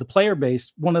the player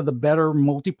base, one of the better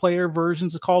multiplayer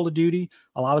versions of Call of Duty.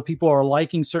 A lot of people are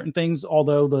liking certain things,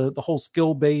 although the whole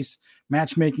skill-based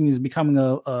matchmaking is becoming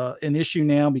an issue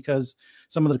now because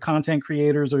some of the content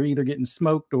creators are either getting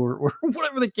smoked or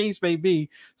whatever the case may be.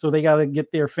 So they got to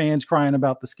get their fans crying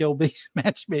about the skill-based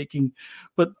matchmaking.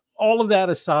 But all of that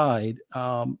aside,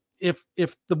 if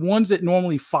the ones that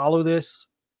normally follow this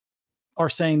are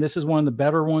saying this is one of the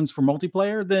better ones for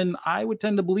multiplayer, then I would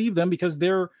tend to believe them because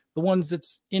they're the ones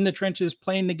that's in the trenches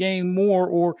playing the game more,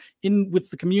 or in with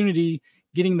the community,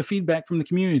 getting the feedback from the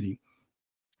community.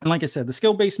 And like I said, the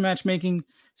skill-based matchmaking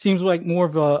seems like more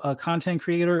of a content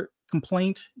creator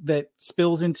complaint that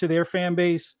spills into their fan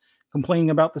base, complaining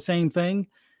about the same thing.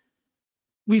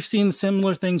 We've seen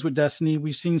similar things with Destiny.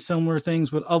 We've seen similar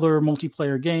things with other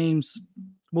multiplayer games.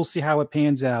 We'll see how it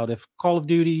pans out. If Call of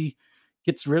Duty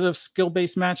gets rid of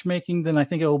skill-based matchmaking, then I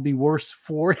think it will be worse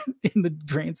for it in the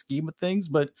grand scheme of things.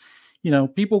 But,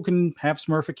 people can have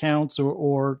Smurf accounts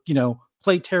or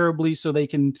play terribly so they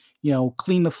can,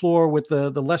 clean the floor with the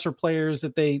lesser players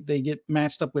that they get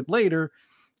matched up with later.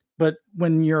 But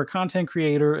when you're a content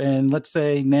creator and let's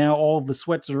say now all of the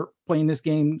sweats are playing this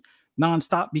game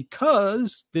nonstop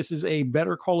because this is a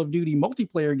better Call of Duty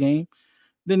multiplayer game,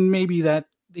 then maybe that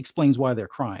explains why they're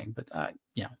crying. But,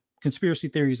 conspiracy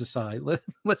theories aside,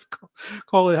 let's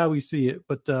call it how we see it.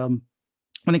 But when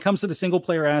it comes to the single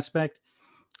player aspect,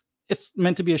 it's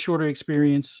meant to be a shorter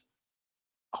experience.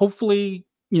 Hopefully,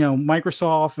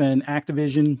 Microsoft and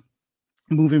Activision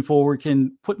moving forward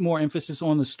can put more emphasis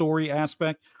on the story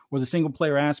aspect or the single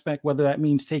player aspect, whether that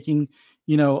means taking,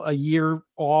 a year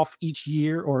off each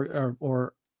year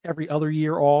or every other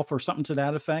year off or something to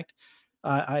that effect.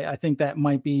 I think that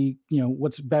might be,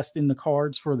 what's best in the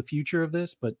cards for the future of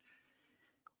this. But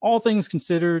all things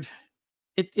considered,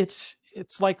 it's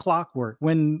like clockwork.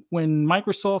 When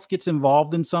Microsoft gets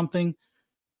involved in something,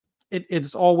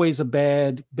 it's always a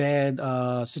bad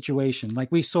situation.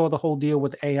 Like we saw the whole deal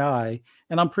with AI,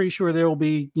 and I'm pretty sure there will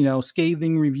be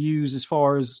scathing reviews as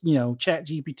far as Chat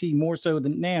GPT, more so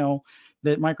than now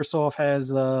that Microsoft has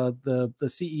the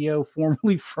CEO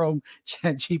formerly from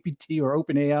Chat GPT or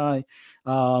OpenAI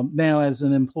now as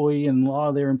an employee, and a lot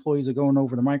of their employees are going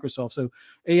over to Microsoft. So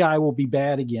AI will be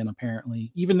bad again,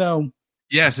 apparently, even though.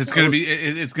 Yes, it's going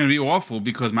to be awful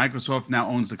because Microsoft now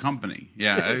owns the company.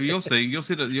 Yeah, you'll see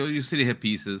the hit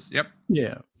pieces. Yep.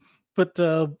 Yeah. But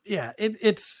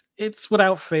it's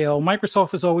without fail.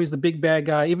 Microsoft is always the big bad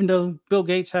guy, even though Bill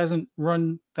Gates hasn't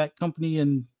run that company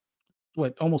in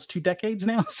almost 2 decades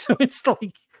now. So it's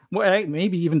like,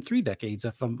 maybe even 3 decades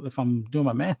if I'm doing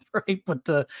my math right.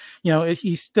 But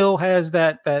he still has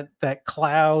that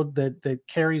cloud that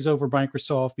carries over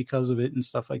Microsoft because of it and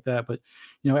stuff like that. But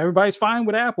everybody's fine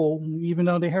with Apple, even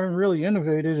though they haven't really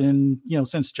innovated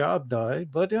since Jobs died.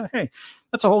 But hey,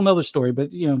 that's a whole nother story. But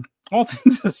all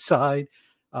things aside,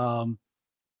 I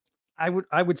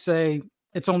would say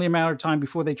it's only a matter of time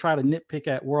before they try to nitpick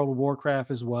at World of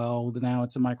Warcraft as well. Now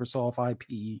it's a Microsoft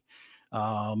IP.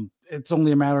 It's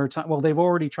only a matter of time. Well, they've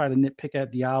already tried to nitpick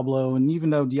at Diablo, and even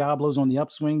though Diablo's on the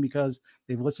upswing because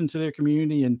they've listened to their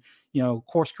community and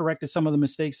course corrected some of the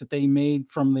mistakes that they made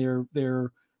from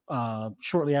their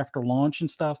shortly after launch and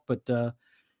stuff. But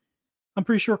I'm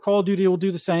pretty sure Call of Duty will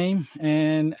do the same.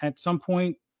 And at some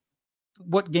point,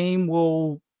 what game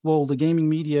will the gaming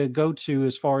media go to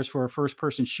as far as for a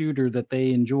first-person shooter that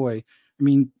they enjoy? I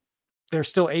mean, there's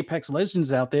still Apex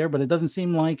Legends out there, but it doesn't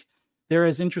seem like they're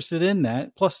as interested in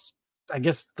that. Plus, I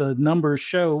guess the numbers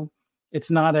show it's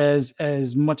not as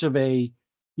much of a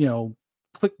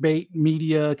clickbait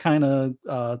media kind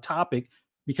of topic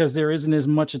because there isn't as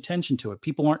much attention to it.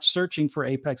 People aren't searching for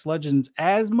Apex Legends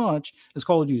as much as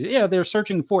Call of Duty. Yeah, they're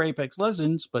searching for Apex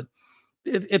Legends, but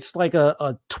it's like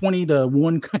a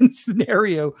 20-1 kind of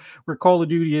scenario where Call of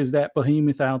Duty is that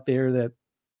behemoth out there that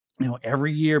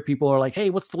every year people are like, hey,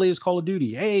 what's the latest Call of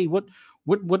Duty? Hey, what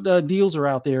deals are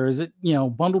out there? Is it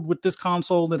bundled with this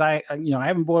console that I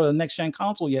haven't bought a next gen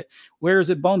console yet? Where is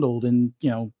it bundled? And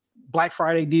Black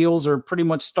Friday deals are pretty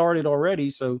much started already,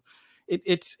 so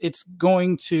it's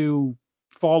going to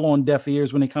fall on deaf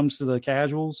ears when it comes to the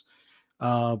casuals.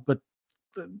 But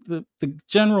the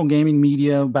general gaming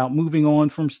media about moving on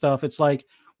from stuff, it's like,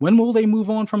 when will they move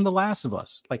on from The Last of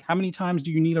Us? Like, how many times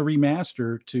do you need a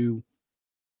remaster to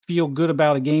feel good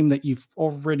about a game that you've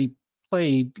already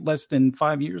played less than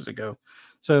 5 years ago.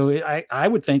 So I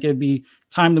would think it'd be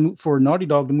time for Naughty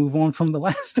Dog to move on from The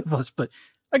Last of Us, but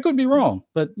I could be wrong.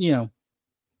 But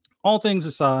all things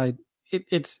aside,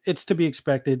 it's to be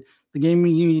expected. The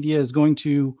gaming media is going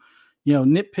to,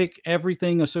 nitpick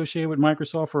everything associated with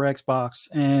Microsoft or Xbox,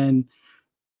 and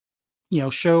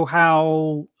show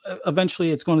how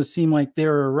eventually it's going to seem like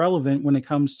they're irrelevant when it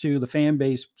comes to the fan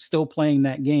base still playing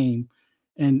that game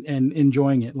and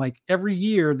enjoying it. Like every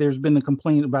year, there's been a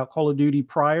complaint about Call of Duty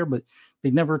prior, but they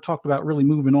never talked about really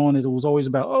moving on. It was always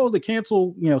about, the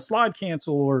cancel, slide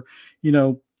cancel, or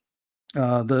that's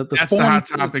the hot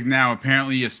topic now.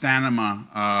 Apparently your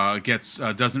stamina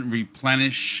doesn't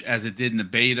replenish as it did in the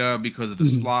beta because of the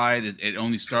slide. It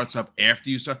only starts up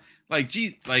after you start.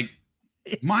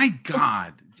 My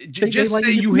God, just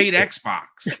say you hate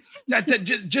Xbox.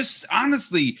 Just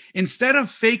honestly, instead of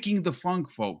faking the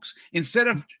funk, folks, instead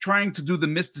of trying to do the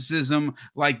mysticism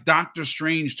like Doctor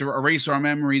Strange to erase our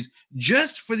memories,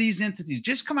 just for these entities,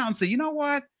 just come out and say, you know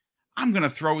what? I'm going to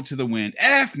throw it to the wind.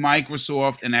 F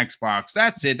Microsoft and Xbox.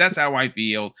 That's it. That's how I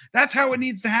feel. That's how it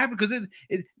needs to happen, because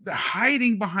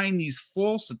hiding behind these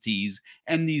falsities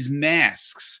and these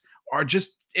masks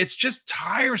it's just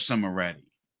tiresome already.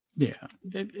 Yeah.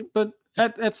 But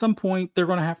at some point, they're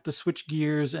going to have to switch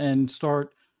gears and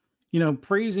start,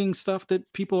 praising stuff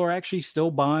that people are actually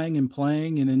still buying and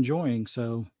playing and enjoying.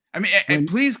 So, I mean, and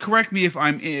please correct me if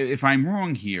I'm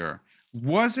wrong here.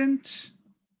 Wasn't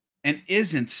and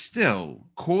isn't still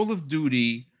Call of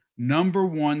Duty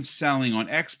 #1 selling on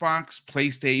Xbox,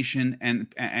 PlayStation,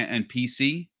 and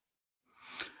PC?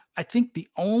 I think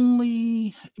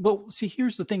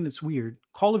here's the thing that's weird.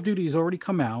 Call of Duty has already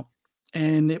come out,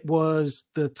 and it was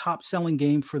the top selling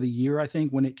game for the year, I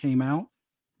think, when it came out.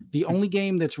 The only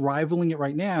game that's rivaling it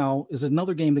right now is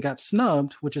another game that got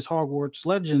snubbed, which is Hogwarts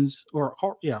Legends,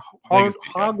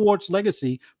 Hogwarts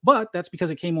Legacy. But that's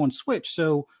because it came on Switch.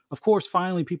 So, of course,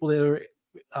 finally, people that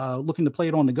are looking to play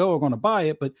it on the go are going to buy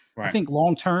it. But right. I think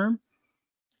long term,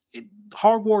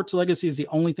 Hogwarts Legacy is the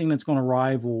only thing that's going to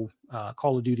rival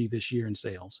Call of Duty this year in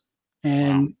sales.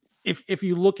 And wow. If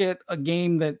you look at a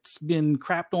game that's been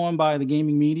crapped on by the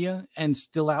gaming media and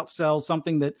still outsells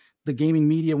something that the gaming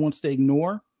media wants to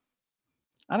ignore,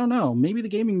 I don't know. Maybe the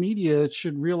gaming media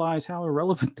should realize how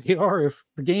irrelevant they are if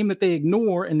the game that they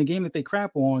ignore and the game that they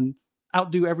crap on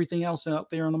outdo everything else out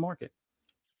there on the market.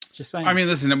 Just saying. I mean,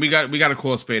 listen, we got to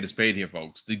call a spade here,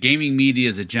 folks. The gaming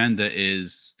media's agenda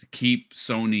is to keep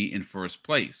Sony in first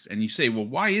place. And you say, well,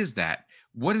 why is that?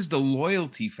 What is the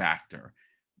loyalty factor?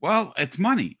 Well, it's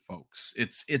money, folks.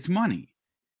 It's money.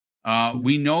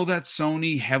 We know that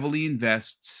Sony heavily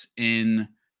invests in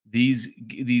these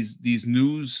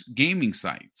news gaming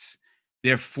sites.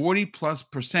 They're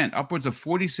 40+%, upwards of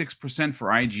 46% for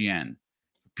IGN,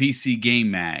 PC Game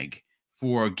Mag,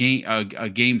 for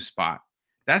GameSpot.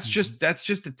 That's just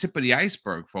the tip of the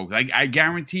iceberg, folks. I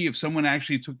guarantee if someone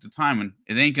actually took the time, and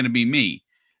it ain't going to be me,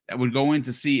 that would go in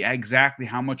to see exactly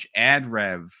how much ad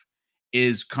rev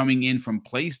is coming in from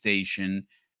PlayStation,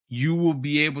 you will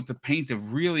be able to paint a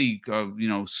really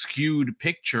skewed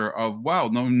picture of, wow,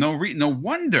 no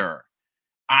wonder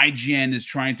IGN is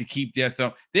trying to keep their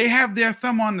thumb. They have their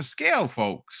thumb on the scale,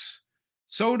 folks.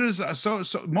 So does so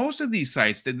most of these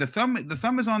sites. The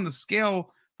thumb is on the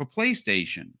scale for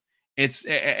PlayStation. It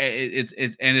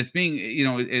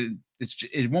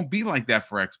won't be like that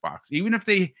for Xbox. Even if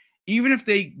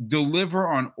they deliver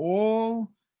on all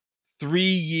 3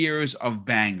 years of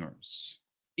bangers,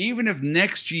 even if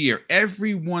next year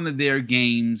every one of their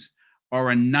games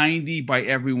are a 90 by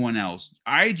everyone else,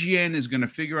 IGN is going to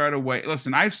figure out a way.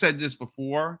 Listen, I've said this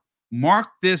before. Mark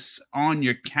this on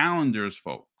your calendars,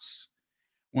 folks.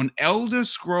 When Elder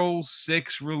Scrolls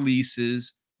 6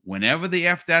 releases, whenever the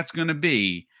F that's going to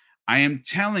be, I am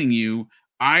telling you,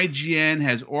 IGN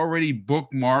has already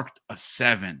bookmarked a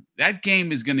 7. That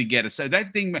game is going to get a 7.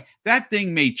 That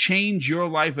thing may change your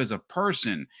life as a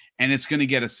person, and it's going to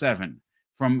get a 7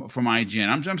 from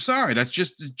IGN. I'm sorry. That's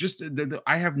just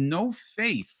I have no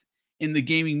faith in the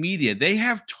gaming media. They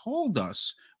have told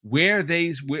us where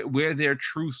their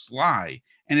truths lie,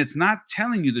 and it's not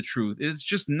telling you the truth. It's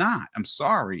just not. I'm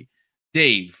sorry.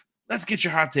 Dave, let's get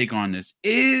your hot take on this.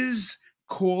 Is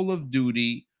Call of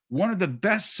Duty one of the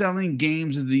best-selling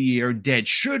games of the year dead?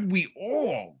 Should we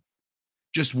all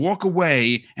just walk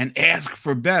away and ask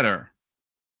for better?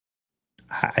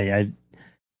 I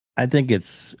think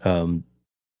it's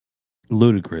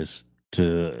ludicrous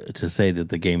to say that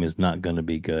the game is not going to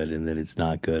be good and that it's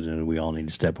not good and we all need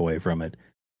to step away from it.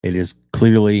 It is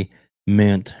clearly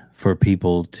meant for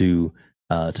people to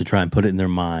try and put it in their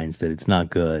minds that it's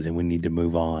not good and we need to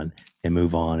move on. and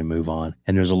move on and move on.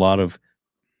 And there's a lot of,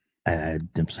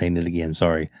 I'm saying it again,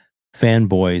 sorry,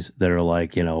 fanboys that are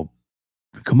like,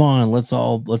 come on, let's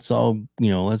all, let's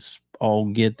all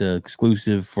get the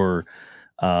exclusive for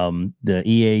the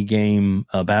EA game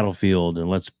Battlefield, and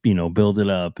let's build it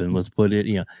up, and let's put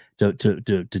it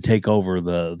to take over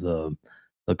the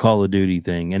Call of Duty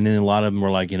thing. And then a lot of them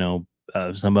were like,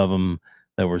 some of them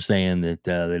that were saying that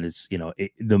that it's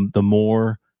the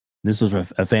more, this was a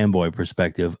fanboy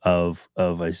perspective of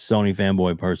a Sony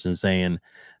fanboy person saying,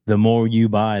 the more you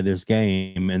buy this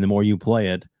game and the more you play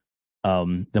it,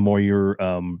 the more you're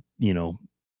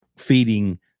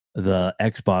feeding the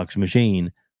Xbox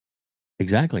machine.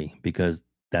 Exactly, because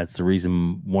that's the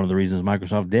reason, one of the reasons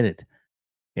Microsoft did it.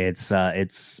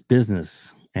 It's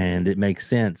business, and it makes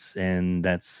sense, and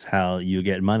that's how you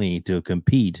get money to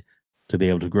compete, to be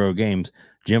able to grow games.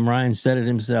 Jim Ryan said it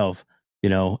himself,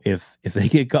 if they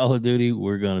get Call of Duty,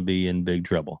 we're going to be in big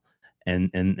trouble. And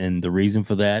the reason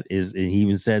for that is, he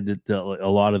even said that a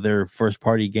lot of their first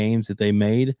party games that they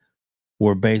made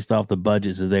were based off the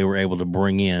budgets that they were able to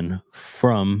bring in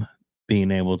from being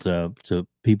able to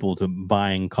people to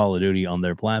buying Call of Duty on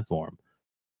their platform.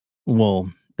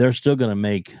 Well, they're still going to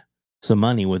make some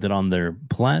money with it on their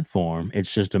platform.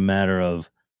 It's just a matter of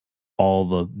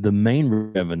all the main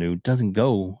revenue doesn't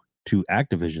go to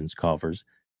Activision's coffers,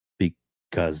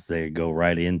 because they go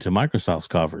right into Microsoft's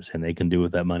coffers, and they can do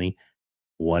with that money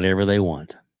whatever they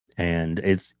want. And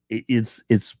it's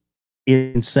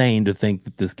insane to think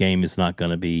that this game is not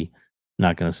going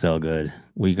to sell good.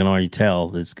 We can already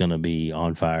tell it's going to be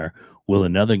on fire. Will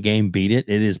another game beat it?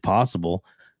 It is possible,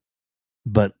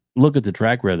 but look at the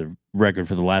track record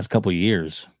for the last couple of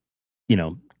years.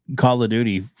 Call of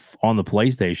Duty on the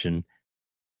PlayStation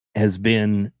has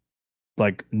been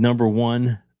like number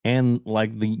one, and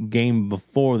like the game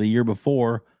before, the year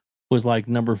before, was like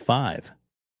number 5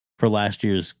 for last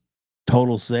year's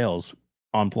total sales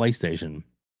on PlayStation.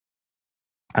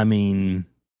 I mean,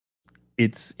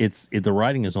 it's the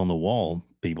writing is on the wall,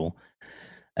 people.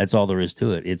 That's all there is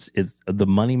to it. It's the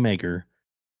moneymaker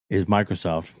is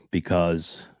Microsoft,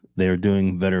 because they're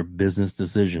doing better business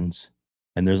decisions.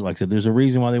 And there's, like I said, there's a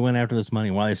reason why they went after this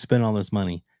money, why they spent all this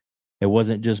money. It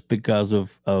wasn't just because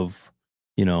of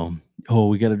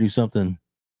we got to do something.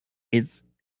 It's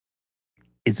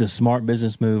a smart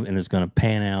business move, and it's going to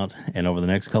pan out. And over the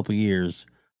next couple of years,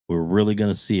 we're really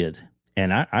going to see it.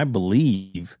 And I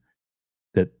believe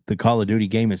that the Call of Duty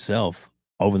game itself,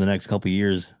 over the next couple of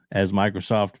years, as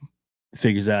Microsoft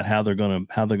figures out how they're going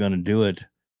to do it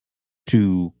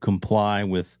to comply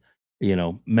with,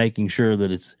 making sure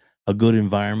that it's a good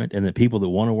environment, and that people that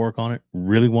want to work on it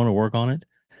really want to work on it,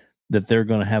 that they're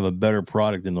going to have a better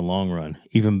product in the long run,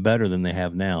 even better than they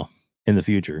have now in the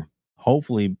future.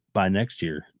 Hopefully by next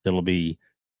year, it'll be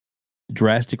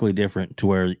drastically different, to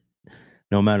where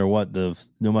no matter what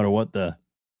the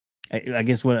I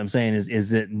guess what I'm saying is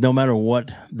that no matter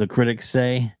what the critics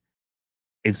say,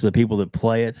 it's the people that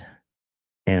play it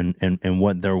and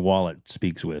what their wallet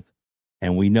speaks with.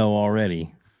 And we know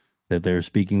already that they're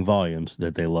speaking volumes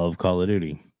that they love Call of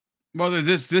Duty. Well,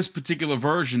 this particular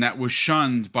version that was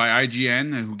shunned by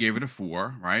IGN, who gave it a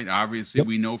 4, right? Obviously, Yep.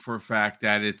 we know for a fact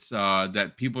that it's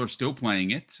that people are still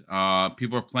playing it.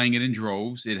 People are playing it in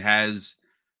droves. It has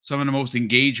some of the most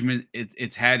engagement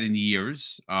it's had in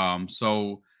years.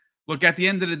 So, look, at the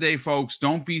end of the day, folks,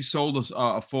 don't be sold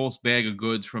a false bag of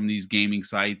goods from these gaming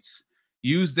sites.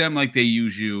 Use them like they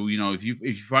use you. If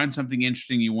you find something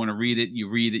interesting, you want to read it,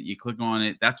 you click on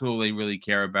it. That's all they really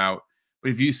care about. But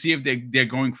if you see if they're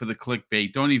going for the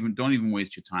clickbait, don't even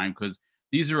waste your time, because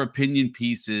these are opinion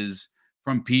pieces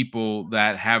from people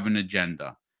that have an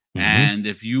agenda. Mm-hmm. And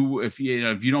if you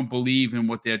don't believe in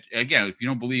what if you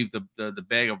don't believe the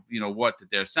bag of what that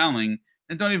they're selling,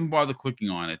 then don't even bother clicking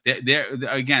on it. They're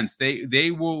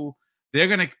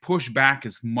going to push back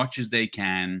as much as they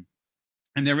can,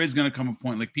 and there is going to come a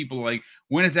point, like, people are like,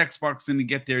 when is Xbox going to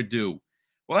get their due?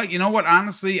 Well, you know what?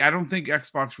 Honestly, I don't think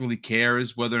Xbox really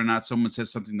cares whether or not someone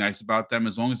says something nice about them,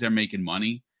 as long as they're making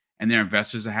money and their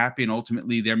investors are happy, and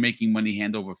ultimately they're making money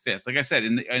hand over fist. Like I said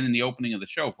in the opening of the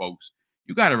show, folks,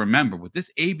 you got to remember, with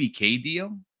this ABK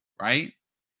deal, right?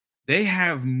 They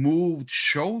have moved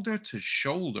shoulder to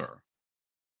shoulder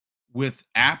with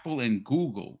Apple and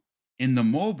Google in the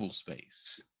mobile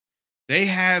space. They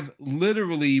have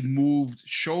literally moved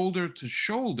shoulder to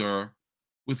shoulder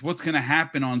with what's going to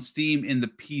happen on Steam in the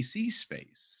PC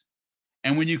space.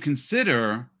 And when you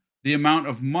consider the amount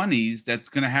of monies that's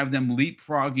going to have them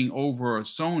leapfrogging over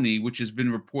Sony, which has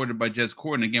been reported by Jez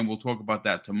Corden, again, we'll talk about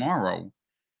that tomorrow,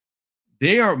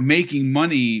 they are making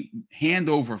money hand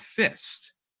over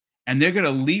fist. and they're going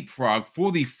to leapfrog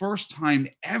for the first time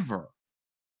ever,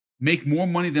 make more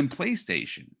money than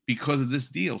PlayStation because of this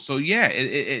deal. So yeah,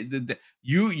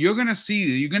 you're going to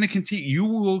see, you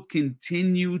will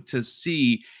continue to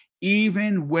see,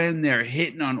 even when they're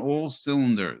hitting on all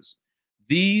cylinders,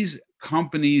 these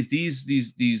companies,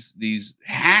 these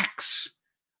hacks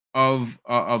of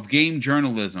game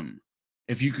journalism,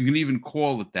 if you can even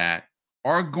call it that,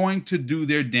 are going to do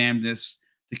their damnedest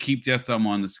to keep their thumb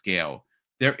on the scale.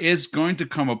 There is going to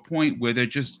come a point where they're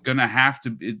just going to have to.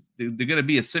 They're going to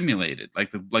be assimilated,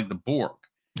 like the Borg.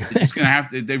 They're just going to have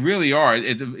to. They really are.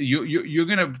 You're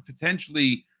going to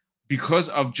potentially, because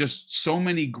of just so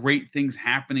many great things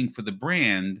happening for the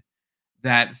brand,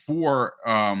 that for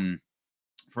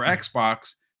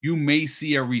Xbox, you may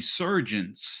see a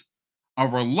resurgence, a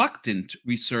reluctant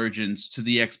resurgence to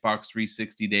the Xbox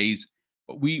 360 days,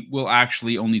 but we will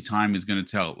actually, only time is going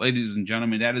to tell. Ladies and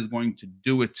gentlemen, that is going to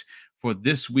do it for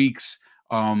this week's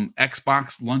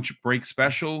Xbox lunch break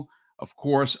special. Of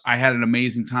course, I had an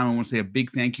amazing time. I want to say a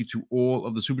big thank you to all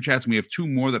of the super chats. And we have two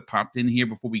more that popped in here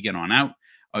before we get on out.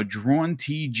 Drawn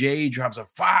TJ drops a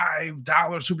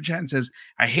 $5 super chat and says,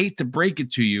 I hate to break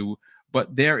it to you,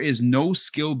 but there is no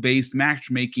skill-based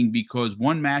matchmaking, because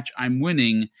one match I'm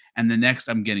winning and the next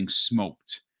I'm getting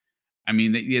smoked. I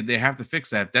mean, they have to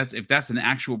fix that. If that's an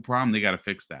actual problem, they got to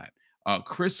fix that.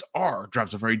 Chris R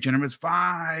drops a very generous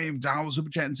 $5 super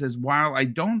chat and says, while I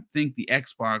don't think the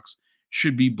Xbox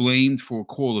should be blamed for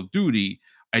Call of Duty,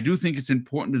 I do think it's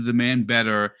important to demand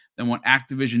better than what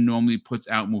Activision normally puts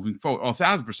out moving forward.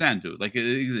 1,000%, dude. Like,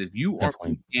 if you are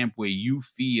in a camp where you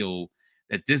feel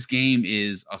that this game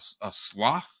is a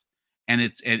sloth, and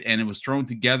it was thrown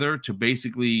together to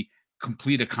basically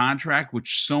complete a contract,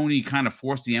 which Sony kind of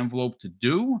forced the envelope to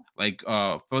do, like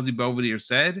Fuzzy Belvedere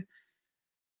said,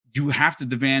 you have to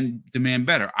demand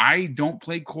better. I don't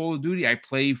play Call of Duty. I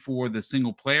play for the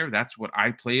single player. That's what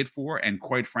I play it for. And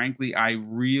quite frankly, I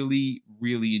really,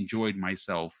 really enjoyed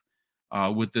myself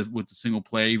with the single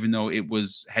player, even though it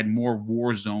had more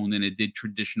Warzone than it did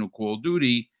traditional Call of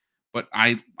Duty. But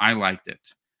I liked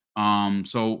it.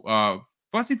 So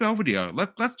Fuzzy Belvedere,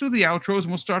 let's do the outros, and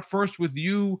we'll start first with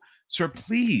you, sir,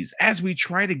 please, as we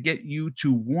try to get you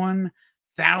to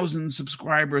 1,000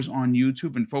 subscribers on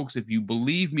YouTube. And folks, if you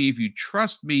believe me, if you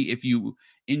trust me, if you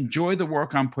enjoy the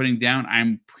work I'm putting down,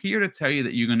 I'm here to tell you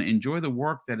that you're going to enjoy the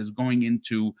work that is going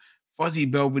into Fuzzy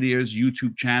Belvedere's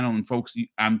YouTube channel. And folks,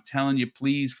 I'm telling you,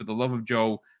 please, for the love of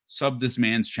Joe, sub this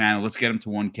man's channel. Let's get him to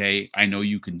 1K. I know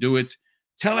you can do it.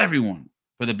 Tell everyone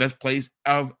for the best place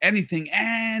of anything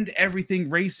and everything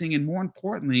racing. And more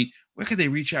importantly, where can they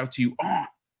reach out to you on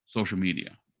social media?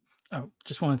 I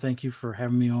just want to thank you for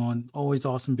having me on. Always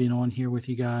awesome being on here with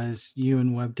you guys. You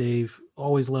and Web Dave,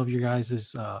 always love your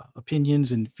guys'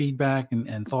 opinions and feedback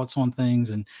and thoughts on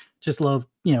things, and just love,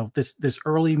 this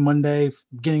early Monday,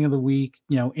 beginning of the week,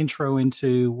 intro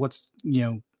into what's,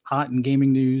 hot in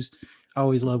gaming news. I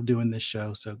always love doing this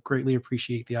show, so greatly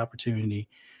appreciate the opportunity.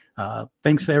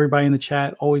 Thanks to everybody in the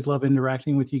chat. Always love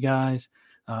interacting with you guys.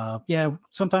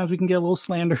 Sometimes we can get a little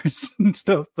slanderous and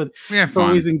stuff, but it's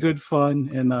always in good fun,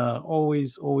 and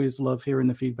always love hearing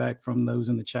the feedback from those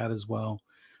in the chat as well.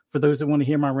 For those that want to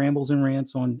hear my rambles and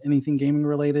rants on anything gaming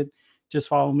related, just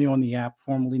follow me on the app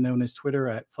formerly known as Twitter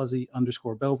at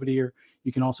Fuzzy_Belvedere.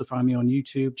 You can also find me on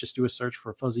YouTube. Just do a search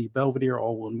for Fuzzy Belvedere,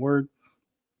 all one word,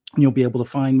 and you'll be able to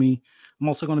find me. I'm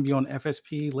also going to be on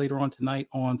FSP later on tonight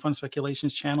on Fun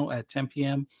Speculations channel at 10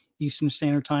 p.m. Eastern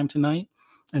Standard Time tonight.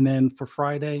 And then for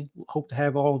Friday, hope to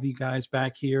have all of you guys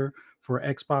back here for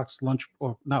Xbox lunch,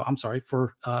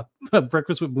 for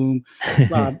Breakfast with Boom.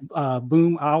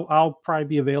 Boom, I'll probably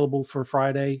be available for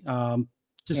Friday.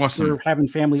 Just awesome. For having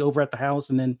family over at the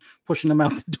house and then pushing them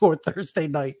out the door Thursday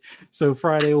night. So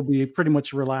Friday will be pretty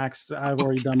much relaxed. I've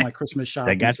already done my Christmas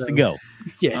shopping. That got to go.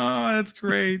 Yeah. Oh, that's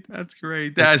great. That's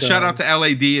great. Shout out to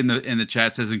LAD in the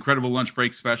chat. Says incredible lunch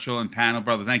break special and panel,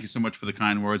 brother. Thank you so much for the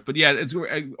kind words. But yeah, it's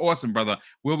awesome, brother.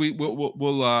 We'll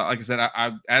like I said,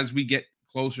 as we get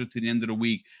closer to the end of the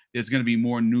week, there's going to be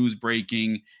more news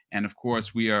breaking, and of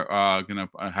course we are going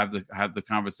to have the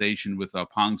conversation with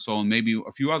Pong Soul and maybe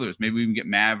a few others. Maybe we can get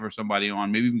Mav or somebody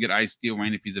on. Maybe we can get Ice Steel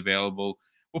Rain if he's available.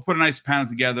 We'll put a nice panel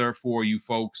together for you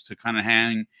folks to kind of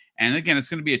hang. And again, it's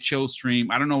going to be a chill stream.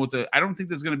 I don't think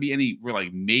there's going to be any real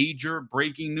major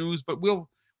breaking news, but we'll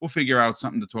figure out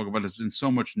something to talk about. There's been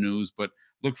so much news, but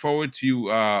look forward to you,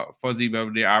 Fuzzy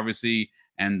Belvedere, obviously.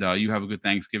 And you have a good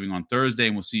Thanksgiving on Thursday,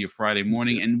 and we'll see you Friday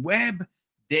morning. And Web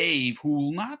Dave, who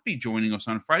will not be joining us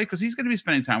on Friday because he's going to be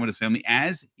spending time with his family,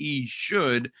 as he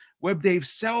should. Web Dave,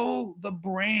 sell the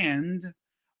brand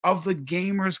of the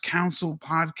Gamers Council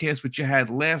podcast, which you had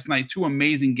last night. Two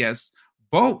amazing guests,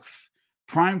 both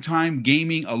primetime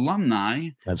gaming alumni.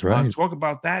 That's right. Talk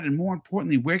about that, and more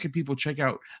importantly, where can people check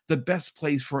out the best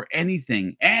place for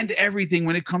anything and everything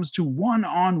when it comes to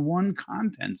one-on-one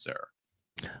content, sir?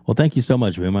 Well, thank you so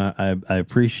much, Boom. I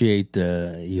appreciate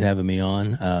you having me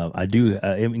on. I'm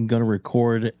going to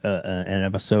record an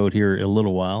episode here in a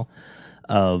little while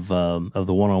of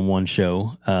the one-on-one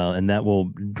show, and that will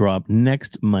drop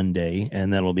next Monday,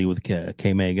 and that'll be with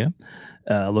K Mega.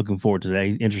 Looking forward to that.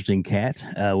 He's an interesting cat.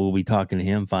 We'll be talking to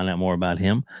him, find out more about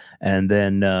him, and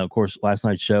then of course last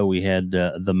night's show we had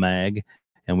the Mag,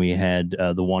 and we had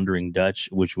the Wandering Dutch,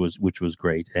 which was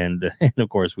great, and of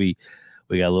course we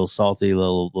got a little salty, a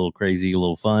little crazy, a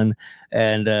little fun,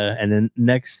 and then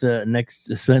next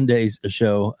Sunday's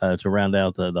show to round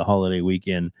out the holiday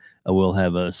weekend, we'll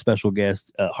have a special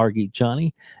guest, Hargeet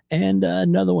Chani, and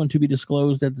another one to be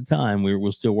disclosed at the time.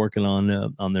 We're still working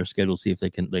on their schedule, see if they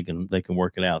can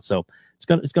work it out. So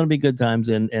it's gonna be good times,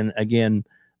 and again,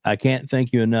 I can't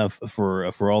thank you enough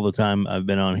for all the time I've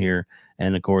been on here,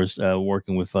 and of course,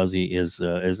 working with Fuzzy is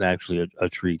actually a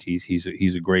treat. He's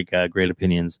a great guy, great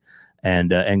opinions.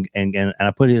 And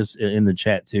I put his in the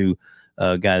chat too,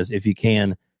 guys. If you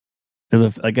can,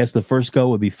 I guess the first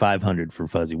goal would be 500 for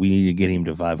Fuzzy. We need to get him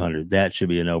to 500. That should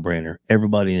be a no-brainer.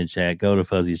 Everybody in the chat, go to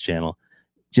Fuzzy's channel,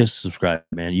 just subscribe,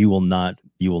 man. You will not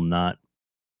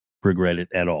regret it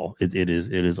at all. It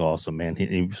is awesome, man.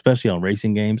 Especially on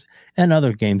racing games and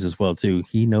other games as well too.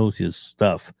 He knows his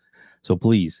stuff. So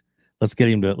please, let's get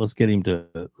him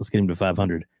to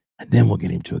 500, and then we'll get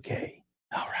him to a K.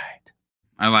 All right.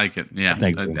 I like it. Yeah.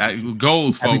 Thanks,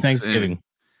 goals, folks. Happy Thanksgiving.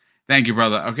 Thank you,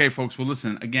 brother. Okay, folks. Well,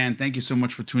 listen, again, thank you so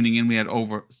much for tuning in. We had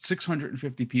over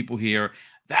 650 people here.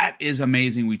 That is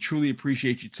amazing. We truly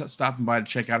appreciate you stopping by to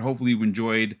check out. Hopefully you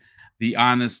enjoyed the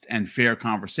honest and fair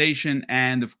conversation.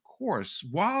 And of course,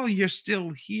 while you're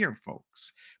still here,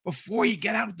 folks, before you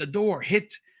get out the door,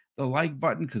 hit the like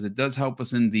button, because it does help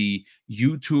us in the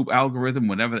YouTube algorithm,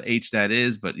 whatever the H that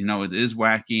is. But it is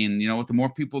wacky, and the more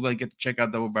people that get to check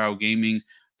out Double Barrel Gaming,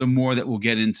 the more that we'll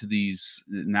get into these,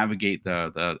 navigate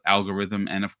the algorithm.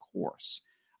 And of course,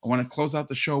 I want to close out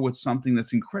the show with something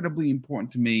that's incredibly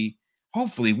important to me.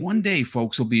 Hopefully one day,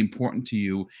 folks, will be important to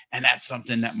you. And that's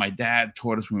something that my dad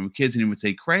taught us when we were kids. And he would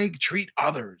say, Craig, treat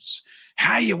others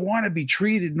how you want to be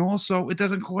treated. And also, it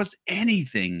doesn't cost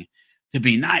anything to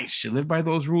be nice. You live by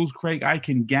those rules, Craig, I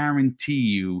can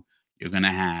guarantee you're going to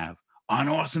have an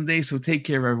awesome day. So take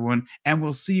care, everyone. And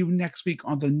we'll see you next week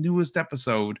on the newest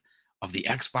episode of the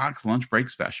Xbox Lunch Break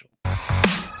Special.